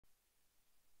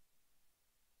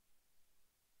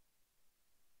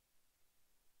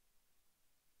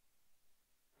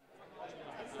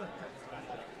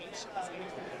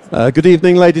Good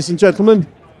evening, ladies and gentlemen.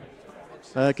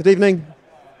 Good evening,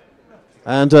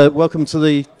 and welcome to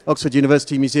the Oxford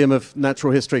University Museum of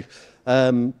Natural History,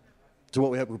 to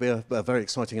what we hope will be a very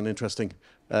exciting and interesting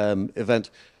event.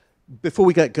 Before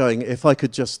we get going, if I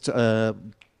could just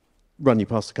run you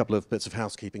past a couple of bits of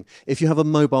housekeeping. If you have a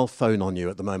mobile phone on you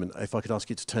at the moment, if I could ask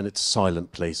you to turn it to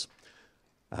silent, please.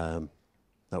 That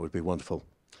would be wonderful.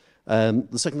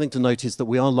 The second thing to note is that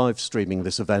we are live streaming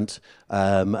this event,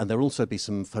 and there will also be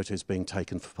some photos being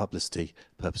taken for publicity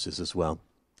purposes as well.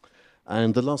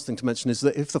 And the last thing to mention is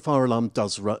that if the fire alarm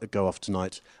does go off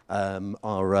tonight,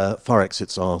 our fire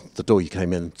exits are the door you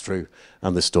came in through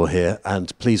and this door here,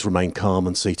 and please remain calm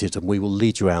and seated, and we will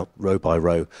lead you out row by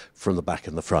row from the back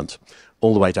and the front,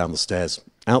 all the way down the stairs,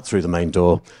 out through the main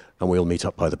door, and we'll meet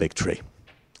up by the big tree.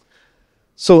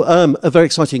 So a very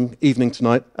exciting evening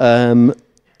tonight.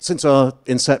 Since our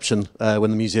inception, when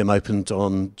the museum opened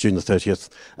on June the 30th,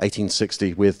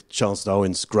 1860, with Charles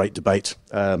Darwin's great debate,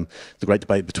 the great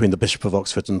debate between the Bishop of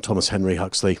Oxford and Thomas Henry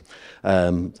Huxley,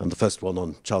 and the first one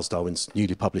on Charles Darwin's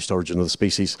newly published Origin of the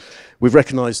Species, we've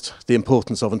recognised the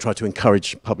importance of and tried to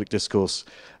encourage public discourse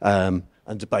and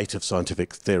debate of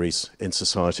scientific theories in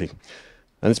society.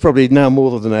 And it's probably now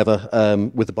more than ever,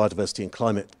 with the biodiversity and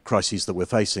climate crises that we're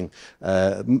facing,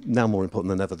 now more important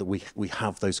than ever that we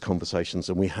have those conversations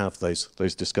and we have those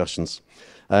discussions.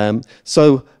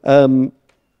 So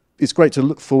it's great to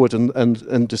look forward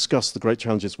and discuss the great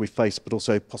challenges we face, but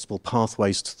also possible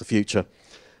pathways to the future.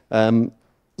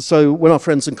 So when our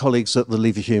friends and colleagues at the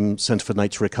Leverhulme Centre for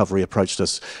Nature Recovery approached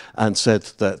us and said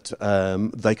that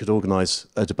they could organise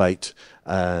a debate,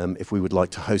 if we would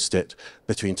like to host it,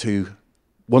 between two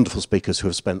wonderful speakers who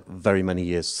have spent very many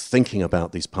years thinking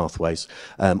about these pathways.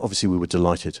 Obviously, we were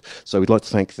delighted. So we'd like to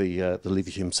thank the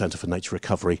Leverhulme Centre for Nature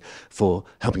Recovery for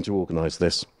helping to organise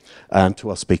this, and to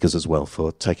our speakers as well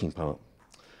for taking part.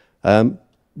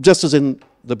 Just as in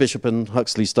the Bishop and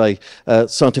Huxley's day,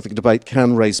 scientific debate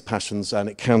can raise passions and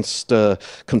it can stir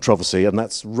controversy, and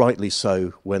that's rightly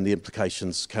so when the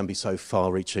implications can be so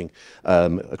far-reaching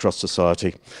across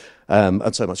society.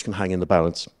 And so much can hang in the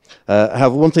balance.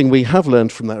 However, one thing we have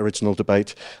learned from that original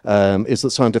debate is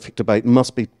that scientific debate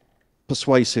must be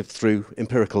persuasive through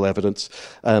empirical evidence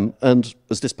and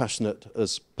as dispassionate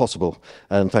as possible.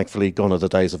 And thankfully, gone are the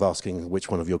days of asking which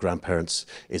one of your grandparents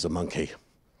is a monkey.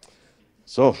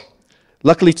 So,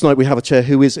 luckily tonight we have a chair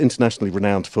who is internationally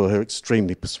renowned for her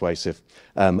extremely persuasive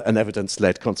and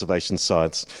evidence-led conservation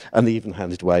science and the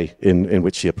even-handed way in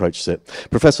which she approaches it.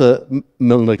 Professor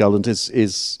Milner-Gulland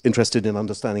is interested in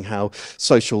understanding how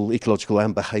social, ecological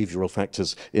and behavioural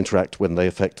factors interact when they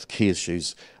affect key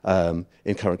issues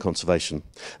in current conservation.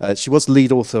 She was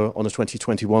lead author on a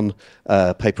 2021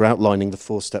 paper outlining the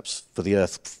 4 steps for the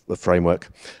Earth framework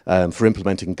for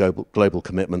implementing global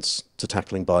commitments to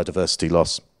tackling biodiversity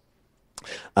loss,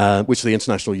 which the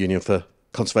International Union for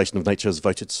Conservation of Nature has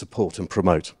voted to support and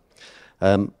promote.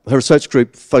 Her research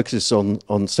group focuses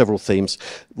on several themes,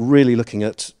 really looking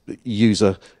at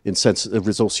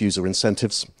resource user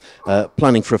incentives,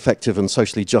 planning for effective and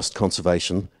socially just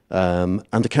conservation,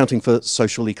 and accounting for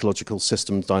social ecological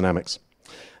system dynamics.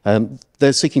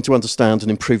 They're seeking to understand and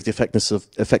improve the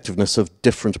effectiveness of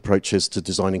different approaches to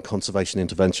designing conservation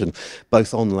intervention,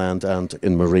 both on land and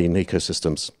in marine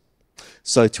ecosystems.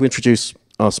 So to introduce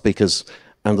our speakers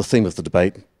and the theme of the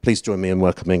debate, please join me in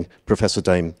welcoming Professor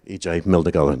Dame E.J.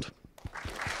 Milner-Gulland.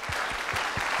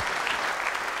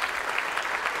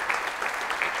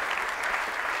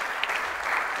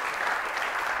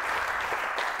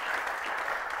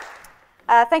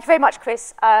 Thank you very much,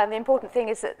 Chris. The important thing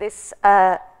is that this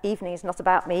evening is not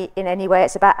about me in any way.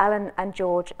 It's about Alan and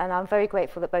George, and I'm very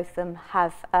grateful that both of them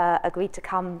have agreed to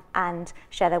come and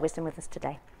share their wisdom with us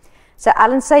today. So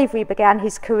Allan Savory began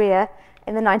his career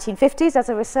in the 1950s as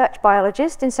a research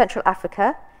biologist in Central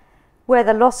Africa, where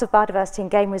the loss of biodiversity in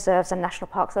game reserves and national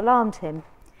parks alarmed him.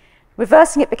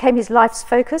 Reversing it became his life's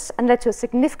focus and led to a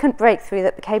significant breakthrough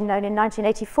that became known in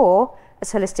 1984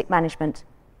 as holistic management.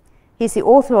 He's the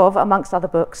author of, amongst other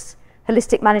books,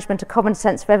 Holistic Management: A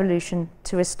Commonsense Revolution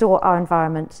to Restore Our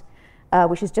Environment,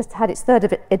 which has just had its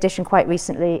 3rd edition quite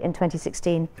recently in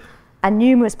 2016, and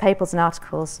numerous papers and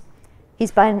articles.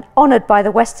 He's been honoured by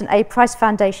the Weston A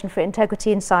Foundation for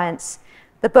Integrity in Science,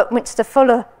 the Buckminister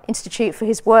Fuller Institute for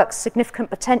his work's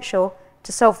significant potential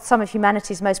to solve some of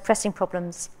humanity's most pressing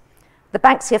problems, the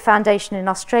Banksia Foundation in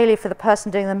Australia for the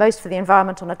person doing the most for the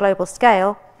environment on a global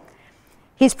scale.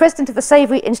 He's president of the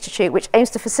Savory Institute, which aims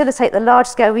to facilitate the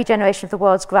large-scale regeneration of the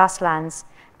world's grasslands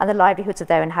and the livelihoods of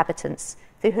their inhabitants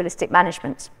through holistic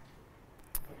management.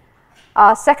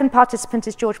 Our second participant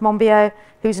is George Monbiot,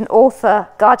 who's an author,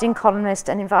 Guardian columnist,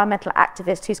 and environmental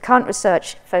activist whose current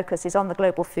research focus is on the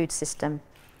global food system.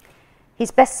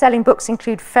 His best-selling books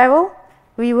include Feral,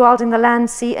 Rewilding the Land,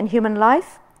 Sea and Human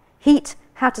Life, Heat,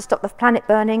 How to Stop the Planet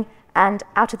Burning, and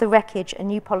Out of the Wreckage, A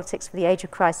New Politics for the Age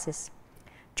of Crisis.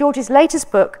 George's latest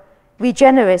book,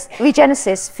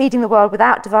 Regenesis, Feeding the World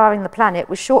Without Devouring the Planet,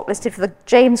 was shortlisted for the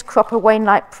James Cropper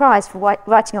Wainwright Prize for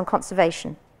writing on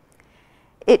conservation.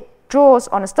 It draws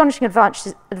on astonishing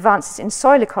advances in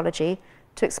soil ecology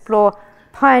to explore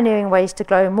pioneering ways to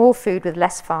grow more food with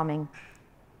less farming.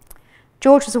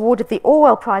 George was awarded the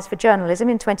Orwell Prize for Journalism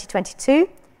in 2022,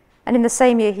 and in the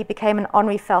same year he became an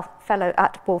honorary fellow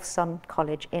at Wolfson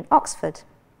College in Oxford.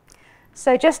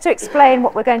 So just to explain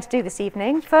what we're going to do this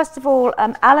evening, first of all,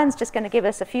 Alan's just going to give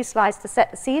us a few slides to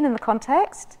set the scene and the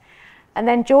context, and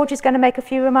then George is going to make a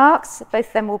few remarks. Both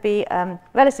of them will be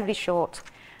relatively short.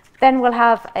 Then we'll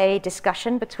have a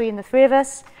discussion between the three of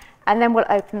us, and then we'll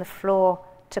open the floor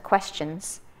to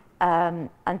questions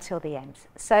until the end.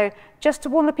 So just to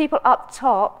warn the people up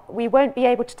top, we won't be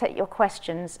able to take your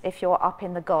questions if you're up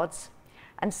in the gods.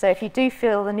 And so if you do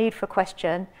feel the need for a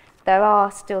question, there are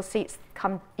still seats,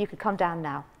 you could come down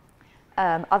now.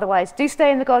 Otherwise, do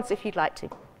stay in the gods if you'd like to.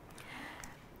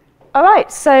 All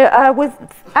right, so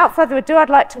without further ado,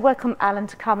 I'd like to welcome Alan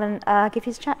to come and give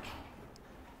his chat.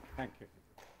 Thank you.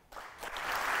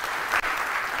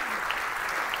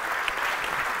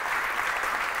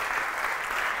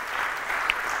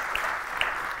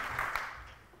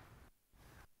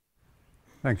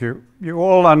 Thank you. You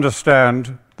all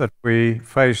understand that we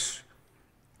face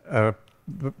the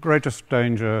greatest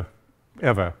danger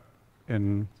ever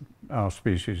in our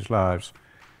species' lives.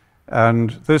 And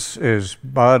this is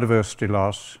biodiversity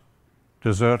loss,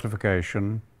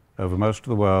 desertification over most of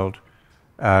the world,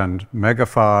 and mega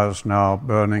fires now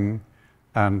burning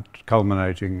and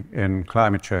culminating in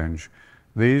climate change.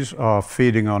 These are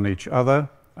feeding on each other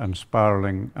and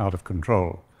spiraling out of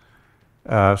control.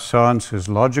 Science is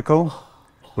logical.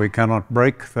 We cannot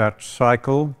break that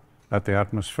cycle at the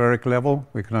atmospheric level.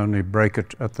 We can only break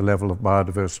it at the level of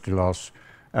biodiversity loss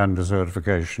and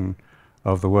desertification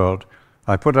of the world.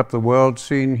 I put up the world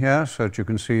scene here so that you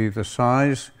can see the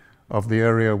size of the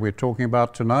area we're talking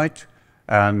about tonight,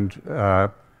 and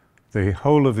the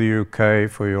whole of the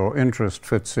UK, for your interest,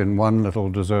 fits in one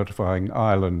little desertifying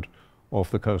island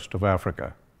off the coast of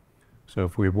Africa. So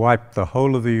if we wiped the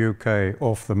whole of the UK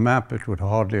off the map, it would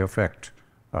hardly affect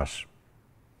us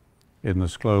in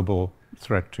this global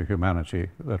threat to humanity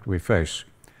that we face.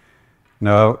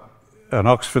 Now, an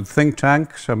Oxford think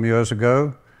tank some years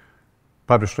ago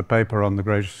published a paper on the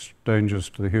greatest dangers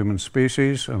to the human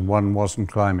species, and one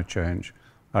wasn't climate change.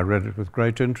 I read it with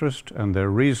great interest, and their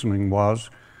reasoning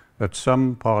was that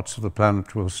some parts of the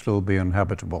planet will still be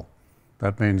inhabitable.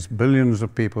 That means billions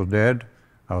of people dead,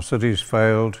 our cities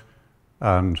failed,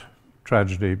 and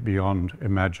tragedy beyond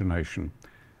imagination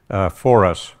for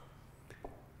us.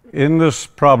 In this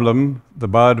problem, the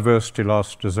biodiversity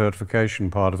loss,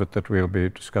 desertification part of it that we'll be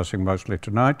discussing mostly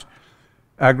tonight,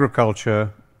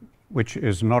 agriculture, which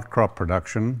is not crop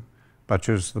production, but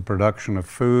is the production of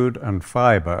food and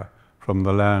fiber from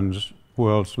the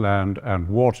world's land and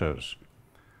waters.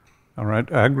 All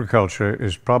right, agriculture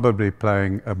is probably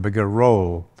playing a bigger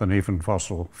role than even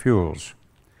fossil fuels.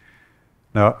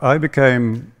 Now, I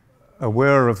became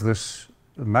aware of the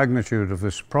magnitude of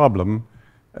this problem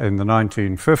in the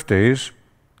 1950s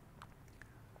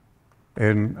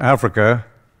in Africa,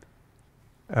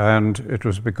 and it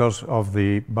was because of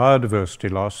the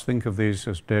biodiversity loss, think of these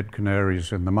as dead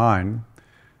canaries in the mine,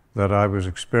 that I was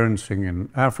experiencing in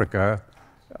Africa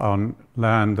on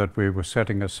land that we were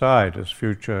setting aside as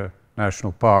future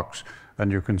national parks,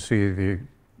 and you can see the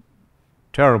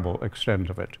terrible extent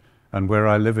of it. And where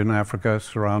I live in Africa,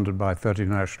 surrounded by 30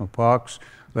 national parks,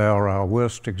 they are our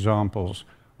worst examples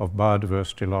of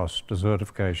biodiversity loss,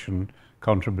 desertification,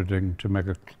 contributing to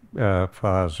mega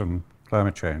fires and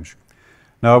climate change.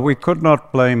 Now, we could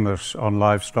not blame this on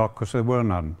livestock because there were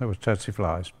none. There was tsetse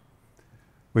flies.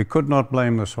 We could not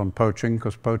blame this on poaching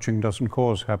because poaching doesn't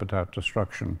cause habitat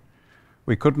destruction.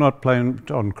 We could not blame it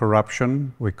on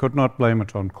corruption. We could not blame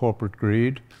it on corporate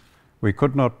greed. We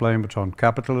could not blame it on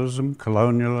capitalism,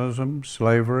 colonialism,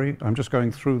 slavery. I'm just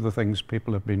going through the things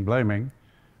people have been blaming.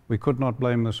 We could not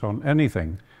blame this on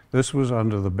anything. This was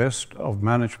under the best of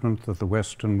management that the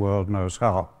Western world knows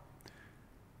how.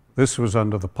 This was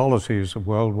under the policies of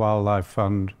World Wildlife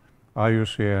Fund,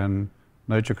 IUCN,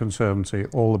 Nature Conservancy,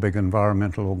 all the big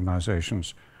environmental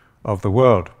organizations of the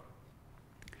world.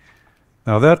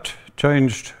 Now that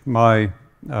changed my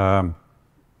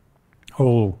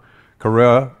whole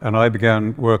career, and I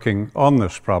began working on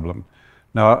this problem.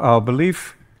 Now, our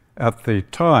belief at the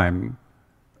time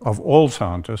of all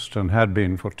scientists, and had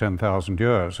been for 10,000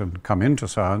 years and come into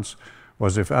science,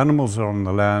 was if animals are on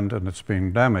the land and it's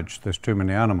being damaged, there's too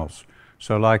many animals.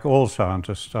 So like all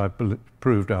scientists, I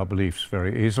proved our beliefs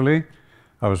very easily.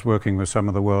 I was working with some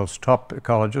of the world's top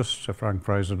ecologists, Sir Frank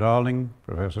Fraser-Darling,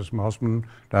 Professors Mosman,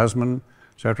 Dasman,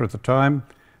 etc. at the time,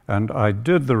 and I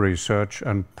did the research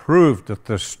and proved that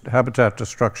this habitat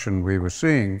destruction we were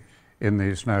seeing in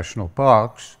these national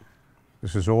parks,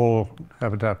 this is all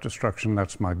habitat destruction.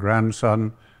 That's my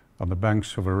grandson on the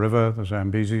banks of a river, the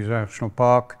Zambezi National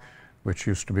Park, which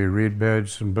used to be reed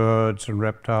beds and birds and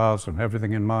reptiles and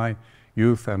everything in my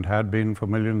youth and had been for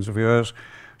millions of years.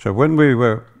 So when we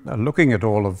were looking at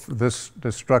all of this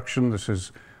destruction, this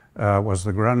was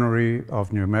the granary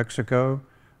of New Mexico,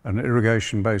 an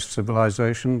irrigation-based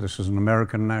civilization. This is an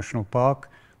American national park.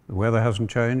 The weather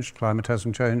hasn't changed, climate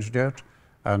hasn't changed yet,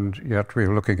 and yet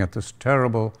we're looking at this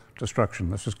terrible destruction.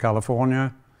 This is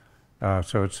California,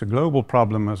 so it's a global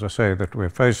problem, as I say, that we're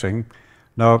facing.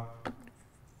 Now,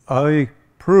 I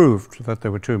proved that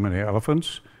there were too many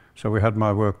elephants, so we had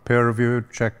my work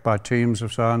peer-reviewed, checked by teams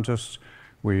of scientists.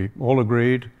 We all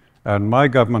agreed, and my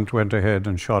government went ahead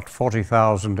and shot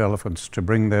 40,000 elephants to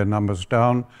bring their numbers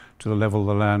down to the level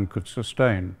the land could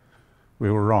sustain. We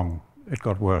were wrong. It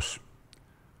got worse.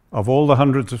 Of all the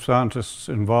hundreds of scientists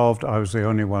involved, I was the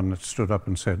only one that stood up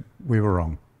and said, we were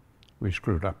wrong. We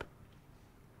screwed up.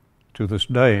 To this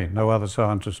day, no other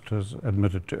scientist has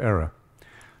admitted to error.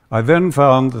 I then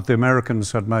found that the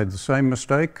Americans had made the same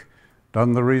mistake,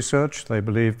 done the research. They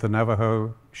believed the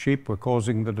Navajo sheep were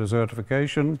causing the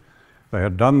desertification. They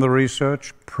had done the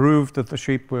research, proved that the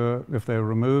sheep were, if they were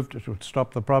removed, it would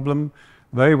stop the problem.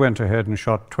 They went ahead and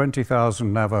shot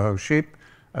 20,000 Navajo sheep,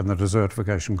 and the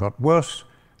desertification got worse,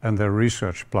 and their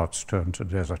research plots turned to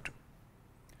desert.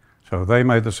 So they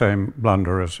made the same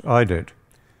blunder as I did.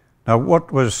 Now,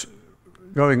 what was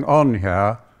going on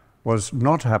here was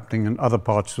not happening in other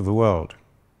parts of the world,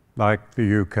 like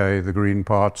the UK, the green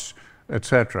parts,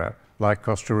 etc., like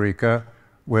Costa Rica,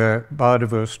 where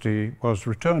biodiversity was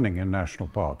returning in national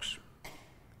parks.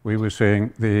 We were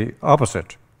seeing the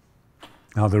opposite.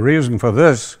 Now, the reason for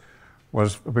this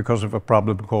was because of a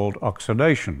problem called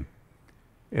oxidation.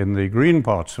 In the green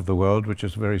parts of the world, which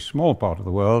is a very small part of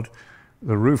the world,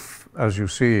 the roof, as you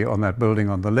see on that building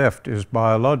on the left, is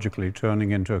biologically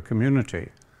turning into a community.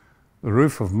 The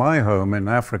roof of my home in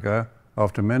Africa,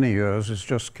 after many years, is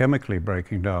just chemically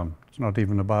breaking down. It's not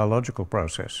even a biological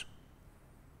process.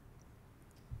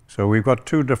 So we've got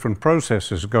two different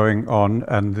processes going on,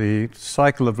 and the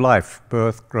cycle of life,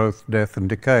 birth, growth, death, and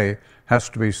decay, has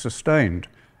to be sustained.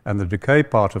 And the decay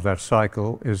part of that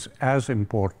cycle is as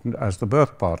important as the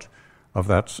birth part of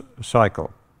that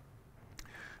cycle.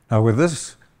 Now, with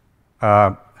this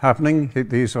happening,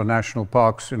 these are national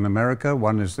parks in America.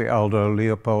 One is the Aldo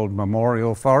Leopold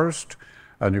Memorial Forest,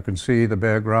 and you can see the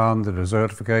bare ground, the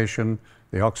desertification,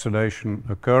 the oxidation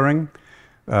occurring.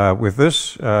 With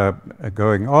this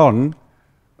going on,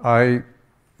 I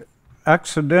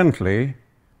accidentally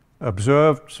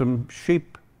observed some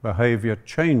sheep behavior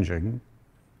changing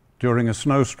during a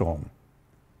snowstorm.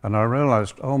 And I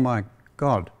realized, oh my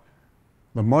God,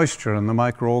 the moisture and the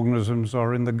microorganisms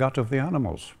are in the gut of the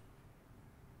animals,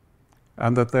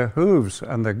 and that their hooves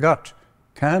and their gut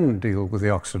can deal with the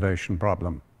oxidation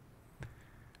problem.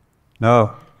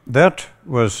 Now, that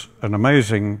was an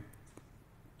amazing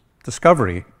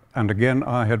discovery, and again,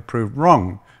 I had proved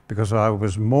wrong, because I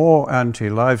was more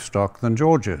anti-livestock than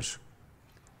George is.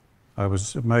 I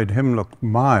made him look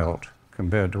mild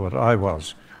compared to what I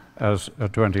was as a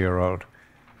 20-year-old.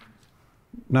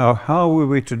 Now, how were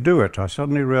we to do it? I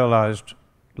suddenly realized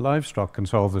livestock can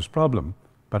solve this problem,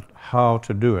 but how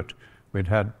to do it? We'd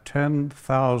had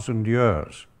 10,000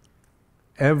 years.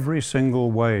 Every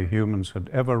single way humans had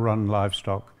ever run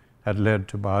livestock had led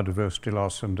to biodiversity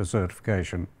loss and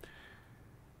desertification.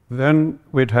 Then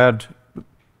we'd had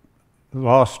the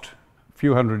last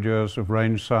few hundred years of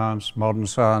range science, modern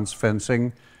science,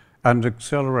 fencing, and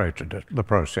accelerated the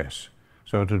process.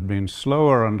 So it had been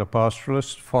slower under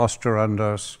pastoralists, faster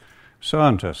under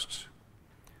scientists.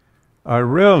 I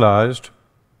realized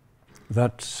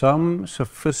that some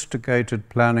sophisticated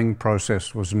planning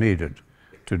process was needed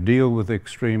to deal with the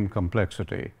extreme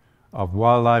complexity of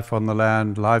wildlife on the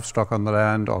land, livestock on the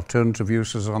land, alternative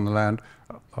uses on the land.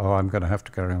 Oh, I'm going to have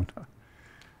to carry on.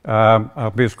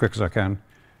 I'll be as quick as I can.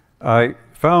 I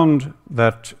found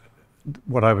that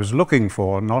what I was looking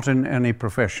for, not in any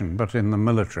profession, but in the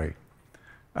military.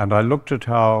 And I looked at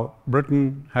how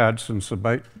Britain had, since the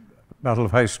Battle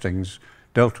of Hastings,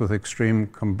 dealt with extreme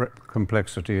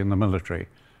complexity in the military.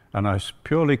 And I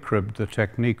purely cribbed the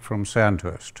technique from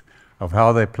Sandhurst of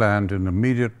how they planned in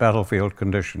immediate battlefield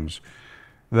conditions.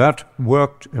 That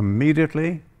worked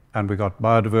immediately, and we got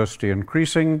biodiversity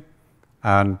increasing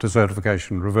and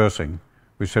desertification reversing.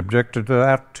 We subjected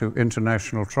that to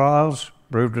international trials,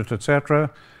 proved it,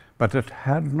 etc., but it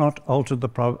had not answered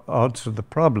the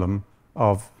problem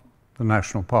of the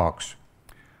national parks.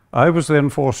 I was then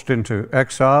forced into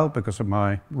exile because of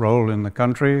my role in the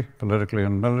country, politically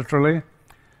and militarily,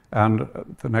 and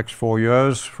the next 4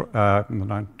 years, in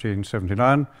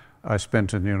 1979, I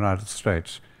spent in the United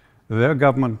States. Their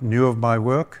government knew of my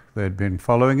work, they'd been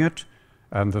following it,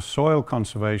 and the Soil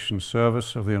Conservation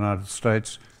Service of the United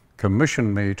States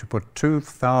commissioned me to put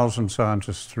 2,000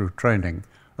 scientists through training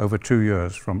over 2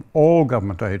 years from all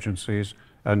government agencies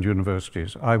and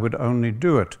universities. I would only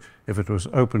do it if it was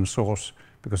open source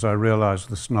because I realized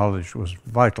this knowledge was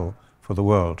vital for the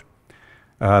world.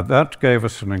 That gave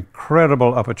us an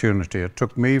incredible opportunity. It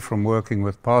took me from working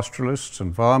with pastoralists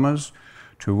and farmers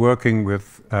to working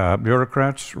with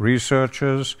bureaucrats,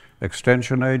 researchers,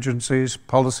 extension agencies,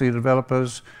 policy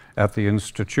developers at the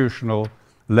institutional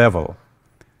level.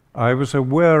 I was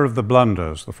aware of the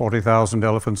blunders, the 40,000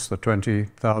 elephants, the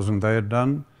 20,000 they had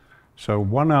done. So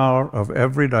 1 hour of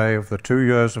every day of the 2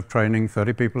 years of training,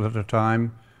 30 people at a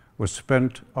time, was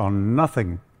spent on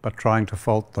nothing but trying to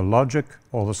fault the logic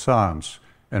or the science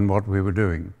in what we were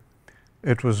doing.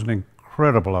 It was an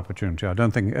incredible opportunity. I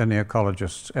don't think any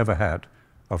ecologists ever had,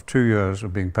 of 2 years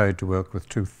of being paid to work with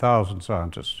 2,000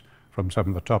 scientists from some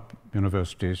of the top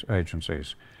universities,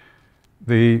 agencies.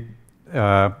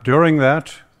 During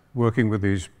that, working with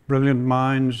these brilliant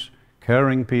minds,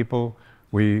 caring people,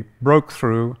 we broke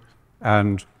through,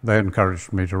 and they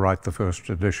encouraged me to write the first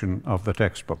edition of the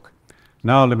textbook.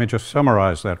 Now let me just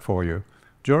summarize that for you.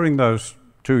 During those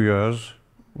 2 years,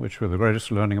 which were the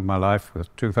greatest learning of my life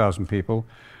with 2,000 people,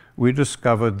 we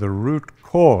discovered the root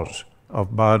cause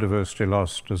of biodiversity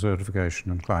loss,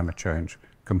 desertification, and climate change,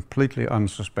 completely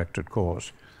unsuspected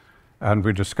cause. And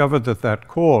we discovered that that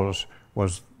cause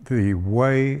was the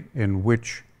way in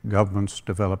which governments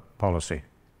develop policy.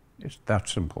 It's that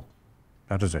simple.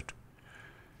 That is it.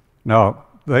 Now,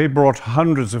 they brought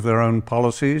hundreds of their own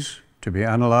policies to be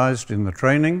analyzed in the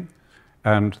training,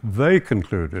 and they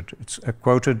concluded, it's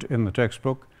quoted in the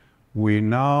textbook, we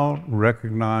now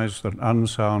recognize that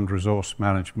unsound resource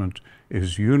management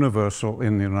is universal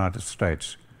in the United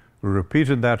States. We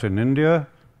repeated that in India,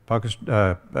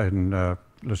 in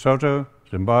Lesotho,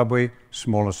 Zimbabwe,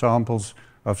 smaller samples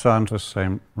of scientists,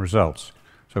 same results.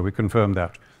 So we confirmed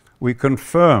that. We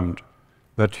confirmed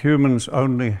that humans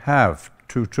only have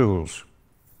 2 tools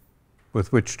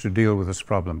with which to deal with this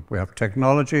problem. We have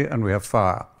technology and we have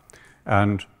fire,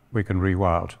 and we can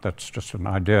rewild. That's just an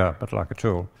idea, but like a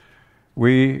tool.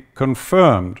 We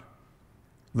confirmed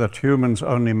that humans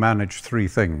only manage 3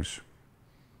 things,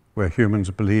 where humans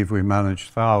believe we manage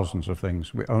thousands of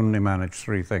things. We only manage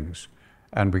 3 things,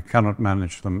 and we cannot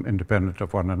manage them independent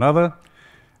of one another.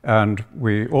 And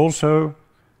we also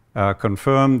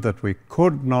confirmed that we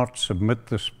could not submit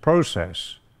this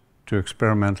process to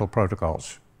experimental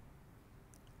protocols.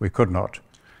 We could not.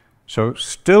 So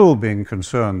still being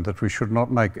concerned that we should not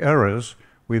make errors,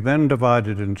 we then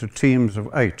divided into teams of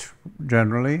 8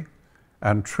 generally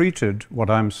and treated what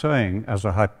I'm saying as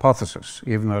a hypothesis,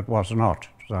 even though it was not.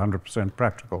 It was 100%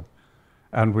 practical.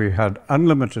 And we had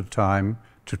unlimited time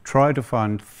to try to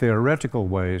find theoretical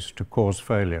ways to cause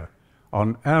failure.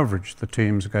 On average, the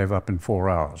teams gave up in 4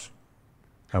 hours.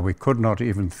 And we could not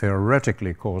even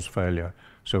theoretically cause failure.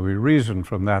 So we reasoned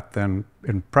from that then,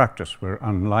 in practice, we're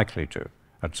unlikely to.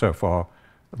 And so far,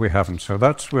 we haven't. So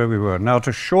that's where we were. Now,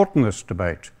 to shorten this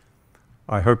debate,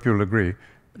 I hope you'll agree,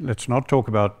 let's not talk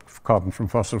about carbon from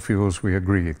fossil fuels. We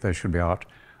agree they should be out.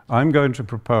 I'm going to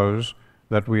propose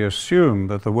that we assume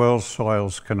that the world's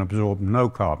soils can absorb no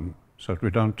carbon, so that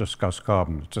we don't discuss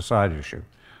carbon. It's a side issue.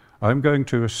 I'm going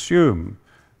to assume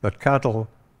that cattle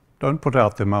don't put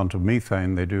out the amount of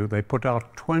methane they do. They put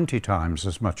out 20 times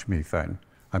as much methane.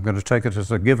 I'm going to take it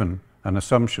as a given, an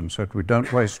assumption, so that we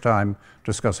don't waste time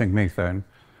discussing methane.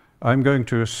 I'm going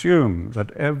to assume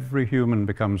that every human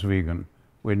becomes vegan.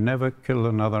 We never kill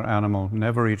another animal,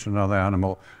 never eat another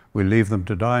animal. We leave them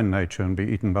to die in nature and be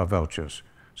eaten by vultures,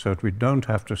 so that we don't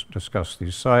have to discuss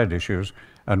these side issues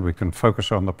and we can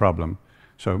focus on the problem.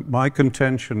 So my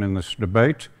contention in this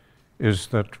debate is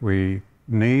that we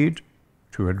need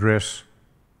to address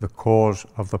the cause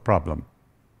of the problem.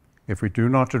 If we do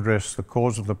not address the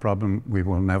cause of the problem, we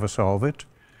will never solve it,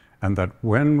 and that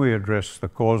when we address the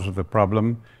cause of the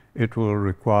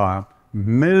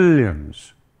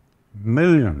millions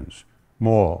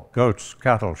more goats,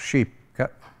 cattle, sheep,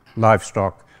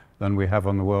 livestock than we have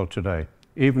on the world today,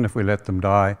 even if we let them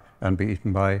die and be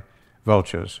eaten by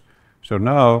vultures. So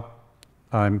now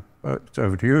it's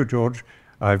over to you, George.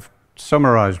 I've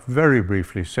summarized very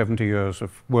briefly 70 years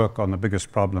of work on the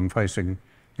biggest problem facing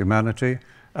humanity,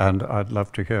 and I'd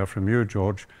love to hear from you,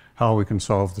 George, how we can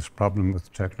solve this problem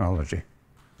with technology.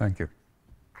 Thank you.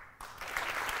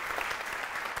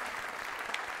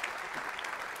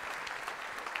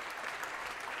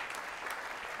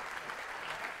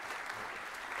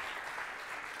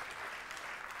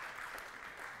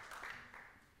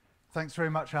 Thanks very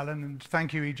much, Alan, and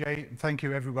thank you, E.J., and thank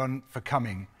you, everyone, for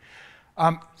coming.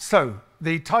 So,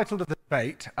 the title of the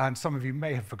debate, and some of you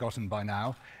may have forgotten by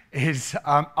now, is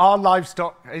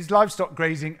livestock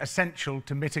grazing essential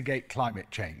to mitigate climate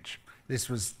change? This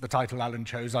was the title Alan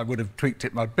chose. I would have tweaked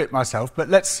it a bit myself, but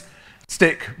let's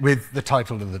stick with the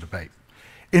title of the debate.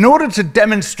 In order to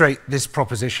demonstrate this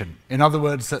proposition, in other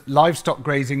words, that livestock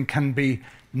grazing can be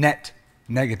net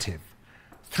negative,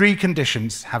 3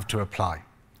 conditions have to apply.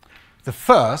 The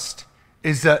first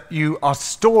is that you are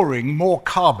storing more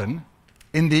carbon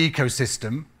in the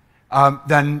ecosystem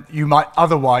than you might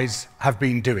otherwise have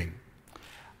been doing.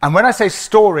 And when I say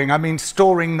storing, I mean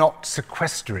storing, not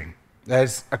sequestering.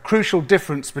 There's a crucial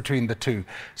difference between the two.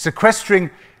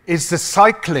 Sequestering is the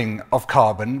cycling of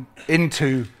carbon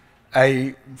into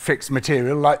a fixed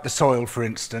material, like the soil, for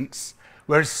instance,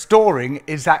 whereas storing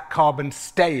is that carbon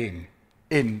staying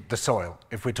in the soil,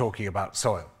 if we're talking about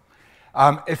soil.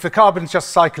 If the carbon's just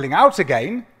cycling out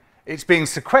again, it's being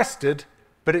sequestered,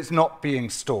 but it's not being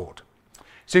stored.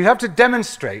 So you have to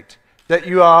demonstrate that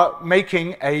you are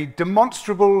making a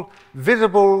demonstrable,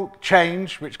 visible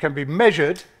change, which can be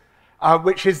measured,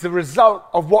 which is the result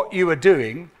of what you are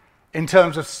doing in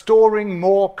terms of storing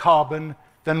more carbon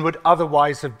than would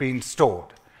otherwise have been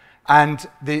stored. And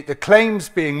the claims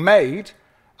being made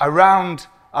around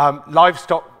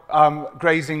livestock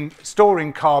grazing,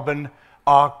 storing carbon,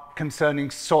 are concerning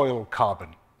soil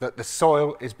carbon, that the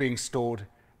soil is being stored,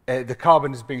 the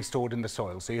carbon is being stored in the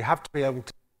soil. So you have to be able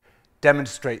to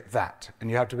demonstrate that, and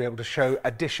you have to be able to show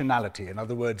additionality. In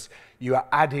other words, you are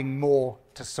adding more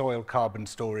to soil carbon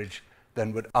storage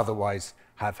than would otherwise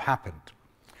have happened.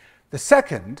 The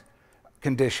second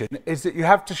condition is that you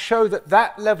have to show that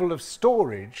that level of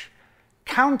storage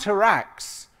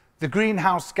counteracts the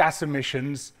greenhouse gas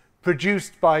emissions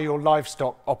produced by your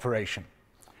livestock operation.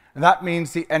 And that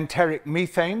means the enteric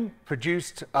methane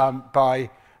produced by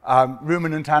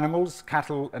ruminant animals,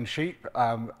 cattle and sheep,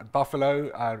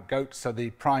 buffalo, goats are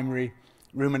the primary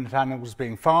ruminant animals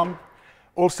being farmed.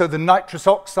 Also the nitrous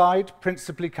oxide,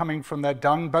 principally coming from their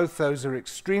dung, both those are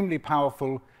extremely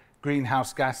powerful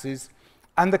greenhouse gases.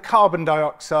 And the carbon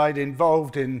dioxide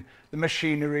involved in the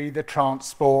machinery, the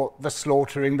transport, the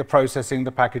slaughtering, the processing,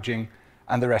 the packaging,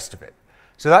 and the rest of it.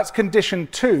 So that's condition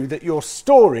 2, that your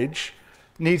storage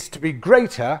needs to be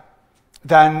greater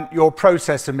than your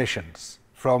process emissions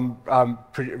from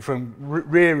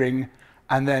rearing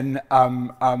and then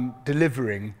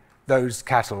delivering those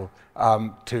cattle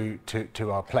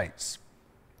to our plates.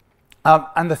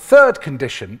 And the third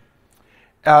condition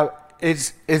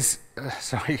is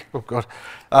sorry, oh God,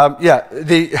 where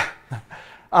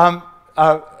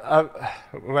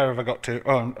have I got to?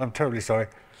 Oh, I'm terribly sorry.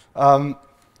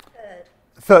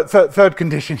 Third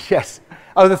condition, yes.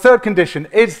 Oh, the third condition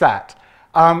is that,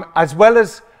 as well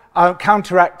as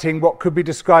counteracting what could be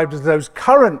described as those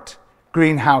current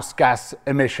greenhouse gas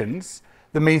emissions,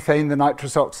 the methane, the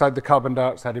nitrous oxide, the carbon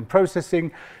dioxide in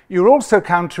processing, you're also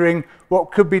countering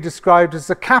what could be described as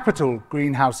the capital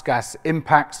greenhouse gas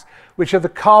impacts, which are the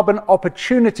carbon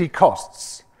opportunity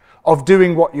costs of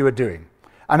doing what you are doing.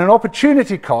 And an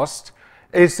opportunity cost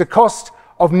is the cost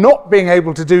of not being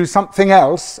able to do something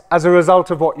else as a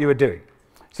result of what you are doing.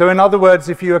 So in other words,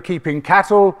 if you are keeping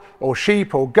cattle or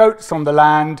sheep or goats on the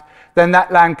land, then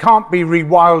that land can't be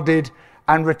rewilded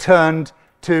and returned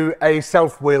to a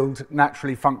self-willed,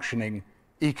 naturally functioning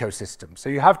ecosystem. So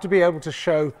you have to be able to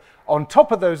show, on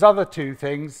top of those other two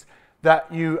things, that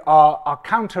you are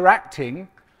counteracting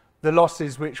the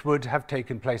losses which would have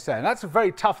taken place there. And that's a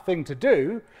very tough thing to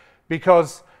do,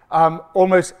 because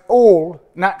almost all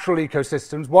natural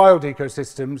ecosystems, wild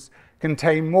ecosystems,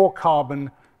 contain more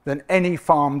carbon than any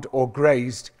farmed or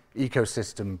grazed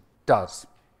ecosystem does.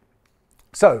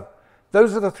 So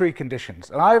those are the 3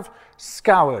 conditions. And I've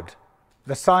scoured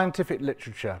the scientific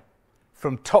literature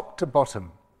from top to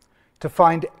bottom to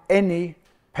find any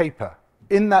paper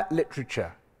in that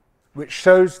literature which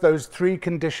shows those 3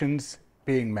 conditions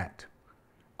being met.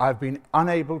 I've been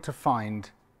unable to find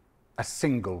a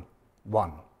single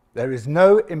one. There is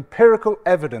no empirical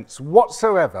evidence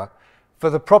whatsoever for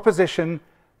the proposition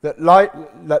that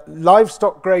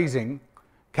livestock grazing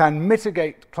can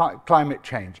mitigate climate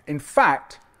change. In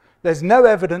fact, there's no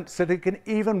evidence that it can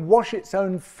even wash its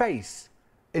own face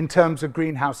in terms of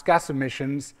greenhouse gas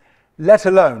emissions, let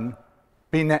alone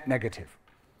be net negative.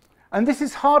 And this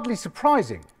is hardly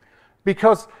surprising,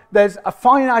 because there's a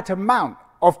finite amount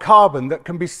of carbon that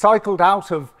can be cycled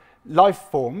out of life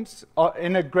forms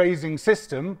in a grazing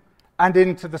system and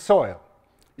into the soil.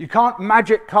 You can't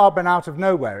magic carbon out of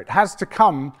nowhere. It has to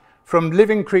come from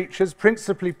living creatures,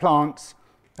 principally plants.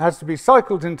 It has to be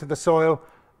cycled into the soil,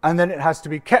 and then it has to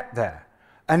be kept there.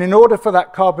 And in order for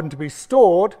that carbon to be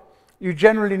stored, you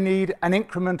generally need an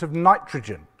increment of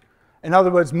nitrogen. In other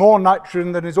words, more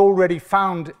nitrogen than is already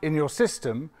found in your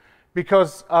system,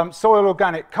 because soil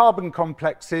organic carbon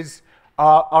complexes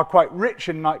are quite rich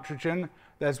in nitrogen.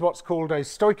 There's what's called a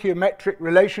stoichiometric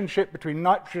relationship between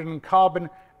nitrogen and carbon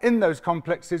in those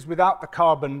complexes. Without the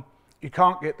carbon, you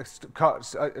can't get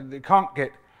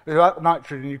without the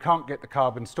nitrogen, you can't get the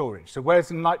carbon storage. So where's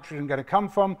the nitrogen going to come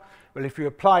from? Well, if you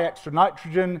apply extra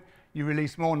nitrogen, you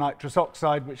release more nitrous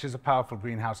oxide, which is a powerful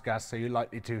greenhouse gas, so you're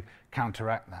likely to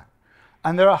counteract that.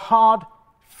 And there are hard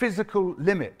physical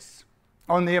limits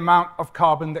on the amount of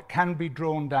carbon that can be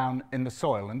drawn down in the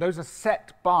soil, and those are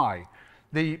set by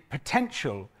the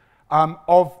potential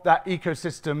of that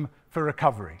ecosystem for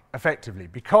recovery, effectively.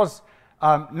 Because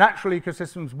natural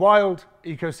ecosystems, wild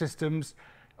ecosystems,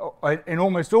 in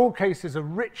almost all cases are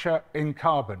richer in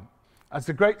carbon. As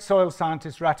the great soil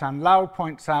scientist Ratan Lal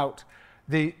points out,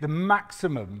 the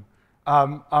maximum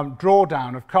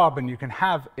drawdown of carbon you can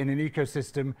have in an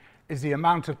ecosystem is the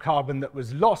amount of carbon that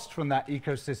was lost from that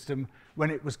ecosystem when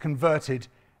it was converted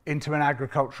into an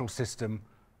agricultural system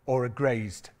or a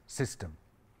grazed system.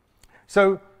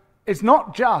 So it's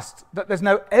not just that there's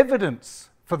no evidence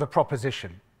for the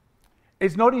proposition,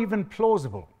 it's not even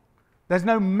plausible. There's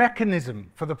no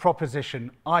mechanism for the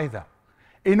proposition either.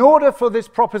 In order for this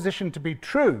proposition to be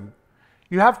true,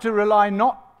 you have to rely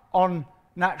not on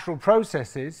natural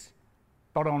processes,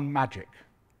 but on magic.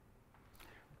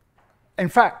 In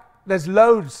fact, there's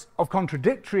loads of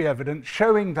contradictory evidence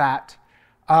showing that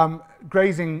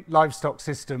grazing livestock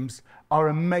systems are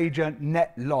a major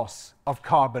net loss of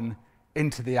carbon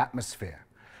into the atmosphere.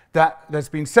 That there's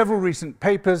been several recent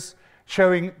papers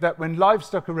showing that when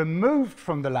livestock are removed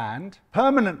from the land,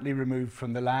 permanently removed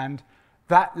from the land,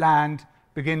 that land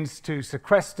begins to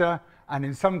sequester and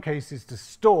in some cases to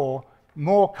store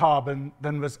more carbon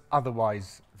than was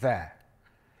otherwise there.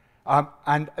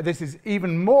 And this is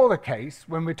even more the case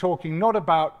when we're talking not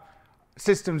about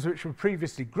systems which were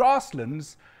previously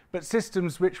grasslands, but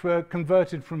systems which were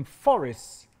converted from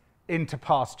forests into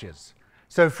pastures.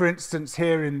 So, for instance,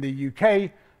 here in the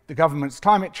UK, the government's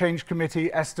Climate Change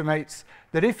Committee estimates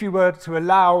that if you were to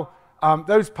allow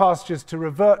those pastures to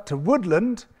revert to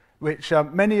woodland, which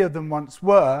many of them once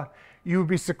were, you would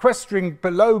be sequestering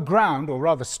below ground, or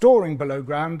rather storing below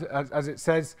ground, as it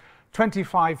says,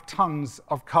 25 tons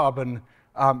of carbon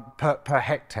per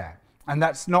hectare. And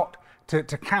that's not to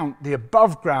count the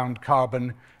above ground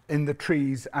carbon in the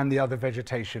trees and the other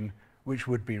vegetation which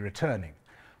would be returning.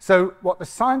 So what the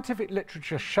scientific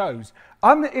literature shows,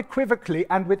 unequivocally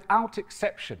and without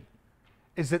exception,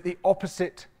 is that the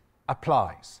opposite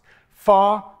applies.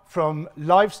 Far from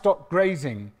livestock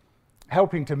grazing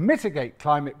helping to mitigate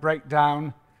climate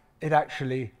breakdown, it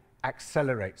actually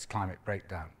accelerates climate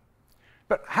breakdown.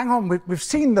 But hang on, we've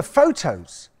seen the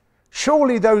photos.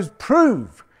 Surely those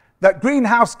prove that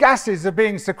greenhouse gases are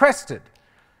being sequestered.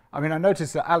 I mean, I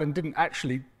noticed that Alan didn't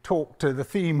actually talk to the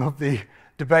theme of the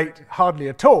debate hardly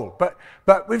at all,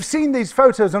 but we've seen these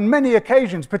photos on many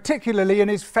occasions, particularly in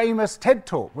his famous TED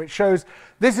talk, which shows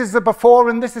this is the before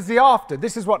and this is the after.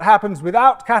 This is what happens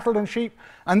without cattle and sheep,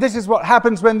 and this is what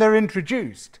happens when they're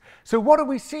introduced. So what are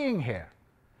we seeing here?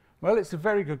 Well, it's a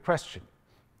very good question,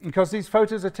 because these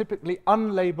photos are typically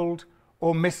unlabeled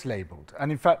or mislabeled.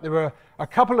 And in fact, there were a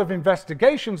couple of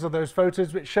investigations of those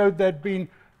photos which showed the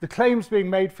claims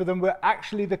being made for them were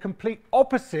actually the complete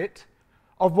opposite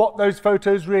of what those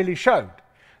photos really showed.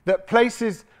 That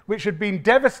places which had been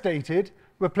devastated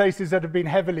were places that had been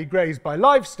heavily grazed by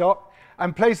livestock,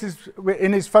 and places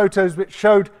in his photos which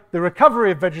showed the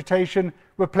recovery of vegetation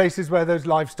were places where those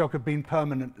livestock had been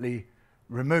permanently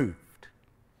removed.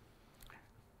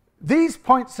 These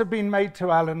points have been made to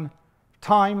Alan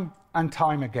time and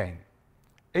time again.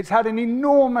 It's had an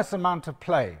enormous amount of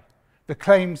play, the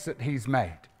claims that he's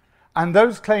made. And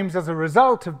those claims, as a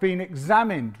result, have been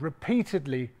examined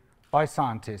repeatedly by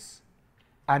scientists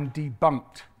and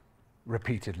debunked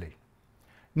repeatedly.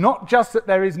 Not just that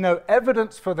there is no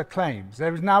evidence for the claims,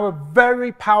 there is now a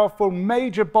very powerful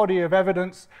major body of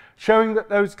evidence showing that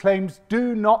those claims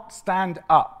do not stand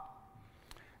up.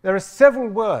 There are several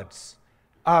words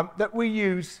that we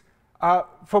use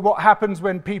for what happens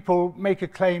when people make a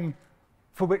claim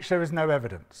for which there is no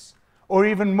evidence, or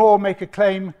even more, make a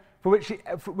claim for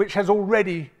which has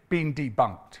already been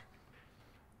debunked.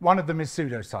 One of them is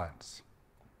pseudoscience.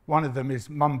 One of them is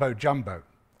mumbo-jumbo.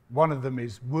 One of them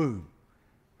is woo.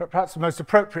 But perhaps the most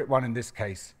appropriate one in this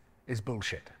case is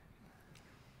bullshit.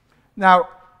 Now,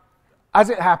 as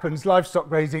it happens, livestock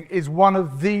grazing is one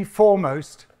of the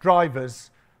foremost drivers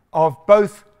of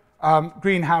both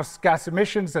greenhouse gas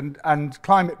emissions and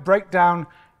climate breakdown,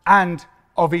 and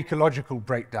of ecological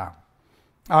breakdown.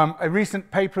 A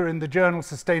recent paper in the journal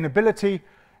Sustainability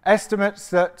estimates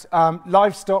that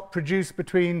livestock produce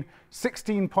between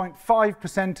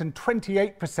 16.5% and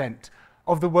 28%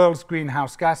 of the world's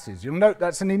greenhouse gases. You'll note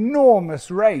that's an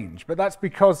enormous range, but that's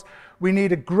because we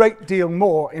need a great deal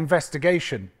more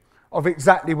investigation of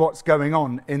exactly what's going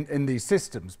on in these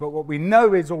systems. But what we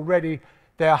know is already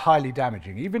they are highly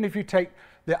damaging. Even if you take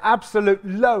the absolute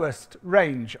lowest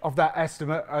range of that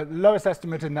estimate, lowest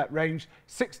estimate in that range,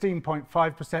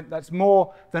 16.5%, that's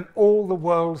more than all the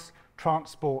world's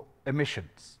transport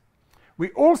emissions. We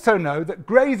also know that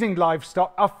grazing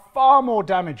livestock are far more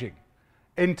damaging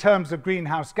in terms of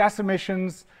greenhouse gas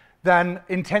emissions than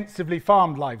intensively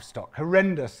farmed livestock,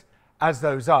 horrendous as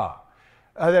those are.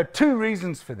 There are two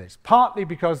reasons for this. Partly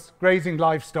because grazing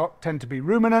livestock tend to be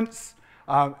ruminants,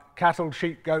 cattle,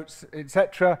 sheep, goats,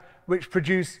 etc., which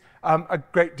produce a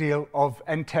great deal of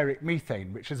enteric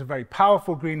methane, which is a very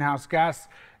powerful greenhouse gas.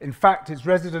 In fact, its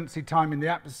residency time in the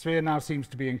atmosphere now seems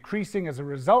to be increasing as a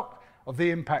result of the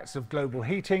impacts of global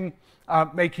heating,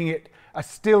 making it a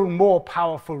still more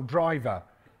powerful driver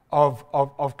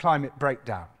of climate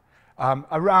breakdown.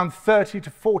 Around 30 to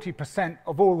 40%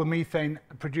 of all the methane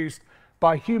produced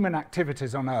by human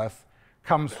activities on Earth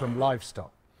comes from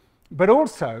livestock. But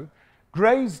also,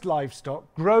 grazed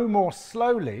livestock grow more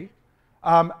slowly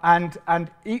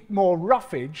and eat more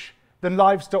roughage than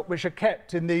livestock which are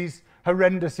kept in these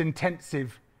horrendous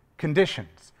intensive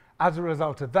conditions. As a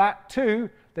result of that,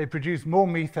 too, they produce more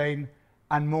methane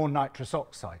and more nitrous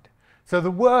oxide. So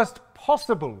the worst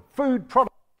possible food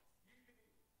product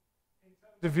in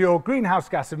terms of your greenhouse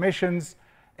gas emissions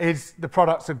is the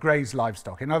products of grazed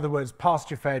livestock. In other words,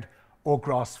 pasture-fed or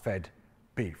grass-fed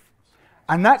beef.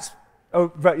 And that's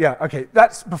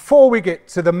that's before we get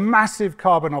to the massive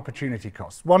carbon opportunity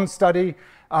costs. One study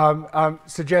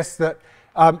suggests that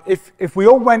if we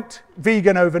all went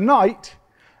vegan overnight,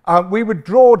 we would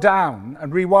draw down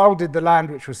and rewilded the land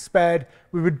which was spared,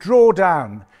 we would draw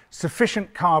down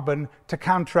sufficient carbon to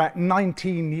counteract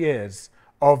 19 years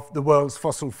of the world's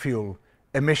fossil fuel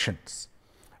emissions.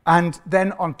 And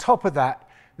then on top of that,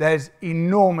 there's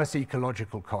enormous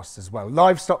ecological costs as well.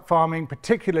 Livestock farming,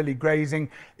 particularly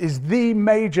grazing, is the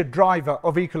major driver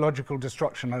of ecological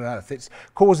destruction on Earth. It's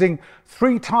causing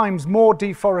 3 times more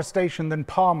deforestation than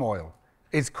palm oil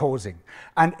is causing.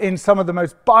 And in some of the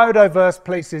most biodiverse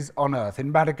places on Earth,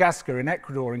 in Madagascar, in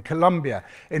Ecuador, in Colombia,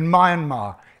 in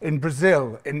Myanmar, in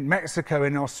Brazil, in Mexico,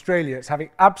 in Australia, it's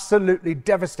having absolutely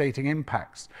devastating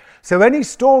impacts. So any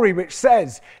story which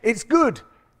says it's good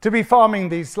to be farming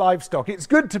these livestock, it's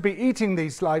good to be eating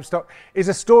these livestock, is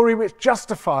a story which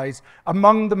justifies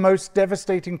among the most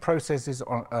devastating processes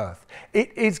on Earth.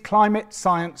 It is climate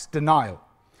science denial.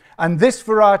 And this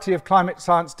variety of climate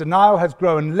science denial has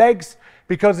grown legs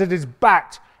because it is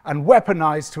backed and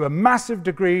weaponized to a massive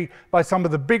degree by some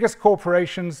of the biggest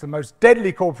corporations, the most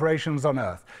deadly corporations on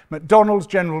Earth. McDonald's,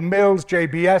 General Mills,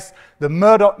 JBS, the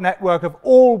Murdoch network have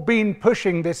all been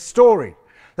pushing this story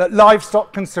that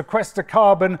livestock can sequester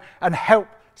carbon and help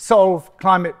solve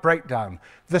climate breakdown.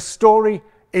 The story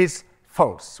is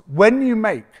false. When you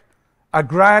make a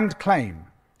grand claim,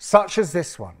 such as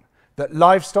this one, that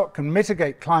livestock can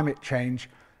mitigate climate change,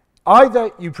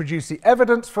 either you produce the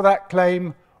evidence for that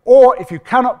claim, or if you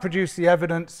cannot produce the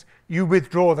evidence, you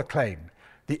withdraw the claim.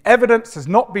 The evidence has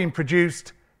not been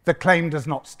produced, the claim does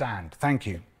not stand. Thank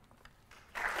you.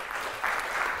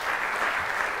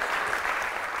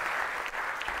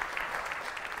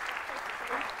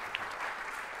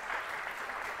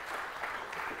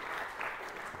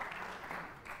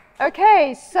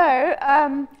 Okay, so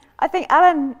I think,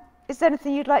 Alan, is there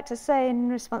anything you'd like to say in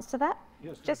response to that?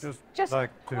 Yes, just like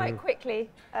quite quickly,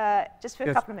 just for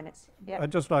a couple of minutes. Yeah.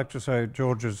 I'd just like to say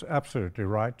George is absolutely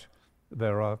right.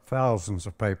 There are thousands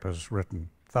of papers written,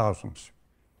 thousands.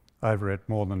 I've read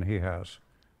more than he has.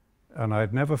 And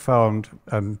I'd never found,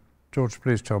 and George,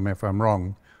 please tell me if I'm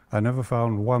wrong, I never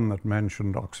found one that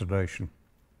mentioned oxidation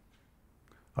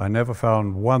I never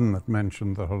found one that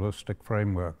mentioned the holistic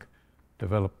framework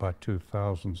developed by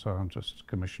 2,000 scientists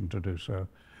commissioned to do so.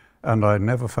 And I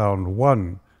never found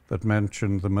one that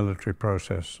mentioned the military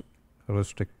process,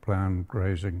 holistic plan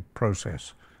grazing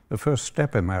process. The first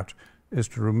step in that is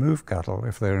to remove cattle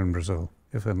if they're in Brazil,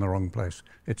 if they're in the wrong place.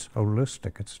 It's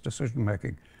holistic, it's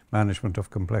decision-making, management of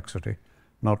complexity.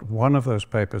 Not one of those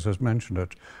papers has mentioned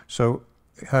it. So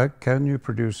how can you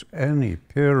produce any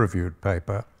peer-reviewed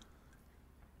paper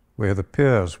where the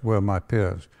peers were my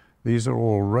peers? These are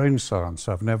all range science.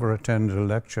 I've never attended a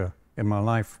lecture in my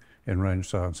life in range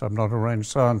science. I'm not a range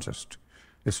scientist.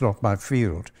 It's not my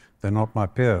field. They're not my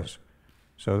peers.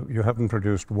 So you haven't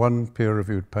produced one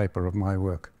peer-reviewed paper of my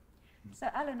work. So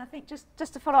Alan, I think just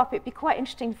to follow up, it'd be quite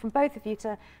interesting from both of you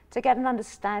to get an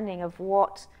understanding of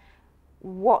what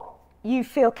you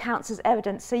feel counts as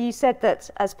evidence. So you said that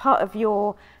as part of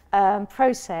your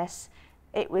process,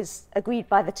 it was agreed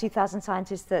by the 2,000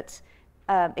 scientists that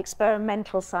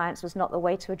experimental science was not the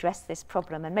way to address this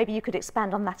problem, and maybe you could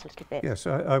expand on that a little bit. Yes,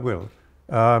 I will.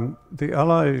 The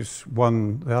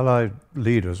Allied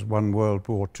leaders won World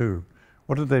War II.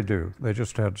 What did they do? They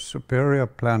just had superior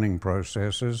planning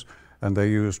processes, and they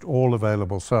used all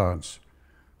available science.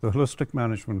 The Holistic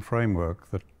Management Framework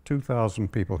that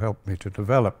 2,000 people helped me to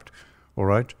develop, all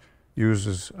right,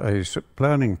 uses a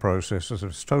planning process that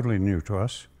is totally new to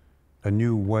us, a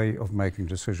new way of making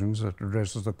decisions that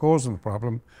addresses the cause of the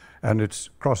problem, and it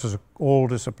crosses all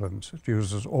disciplines. It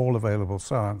uses all available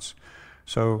science.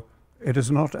 So it is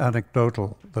not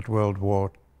anecdotal that World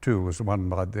War II was won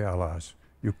by the Allies.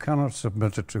 You cannot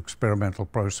submit it to experimental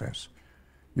process.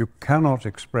 You cannot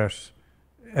express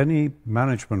any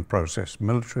management process,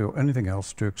 military or anything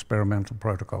else, to experimental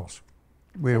protocols.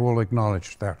 We all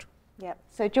acknowledged that. Yeah.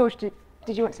 So George, did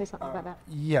you want to say something about that?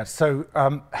 Yes. So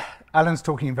Alan's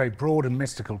talking in very broad and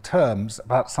mystical terms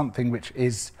about something which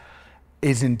is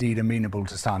indeed amenable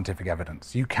to scientific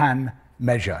evidence. You can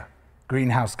measure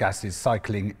greenhouse gases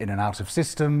cycling in and out of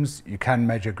systems. You can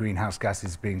measure greenhouse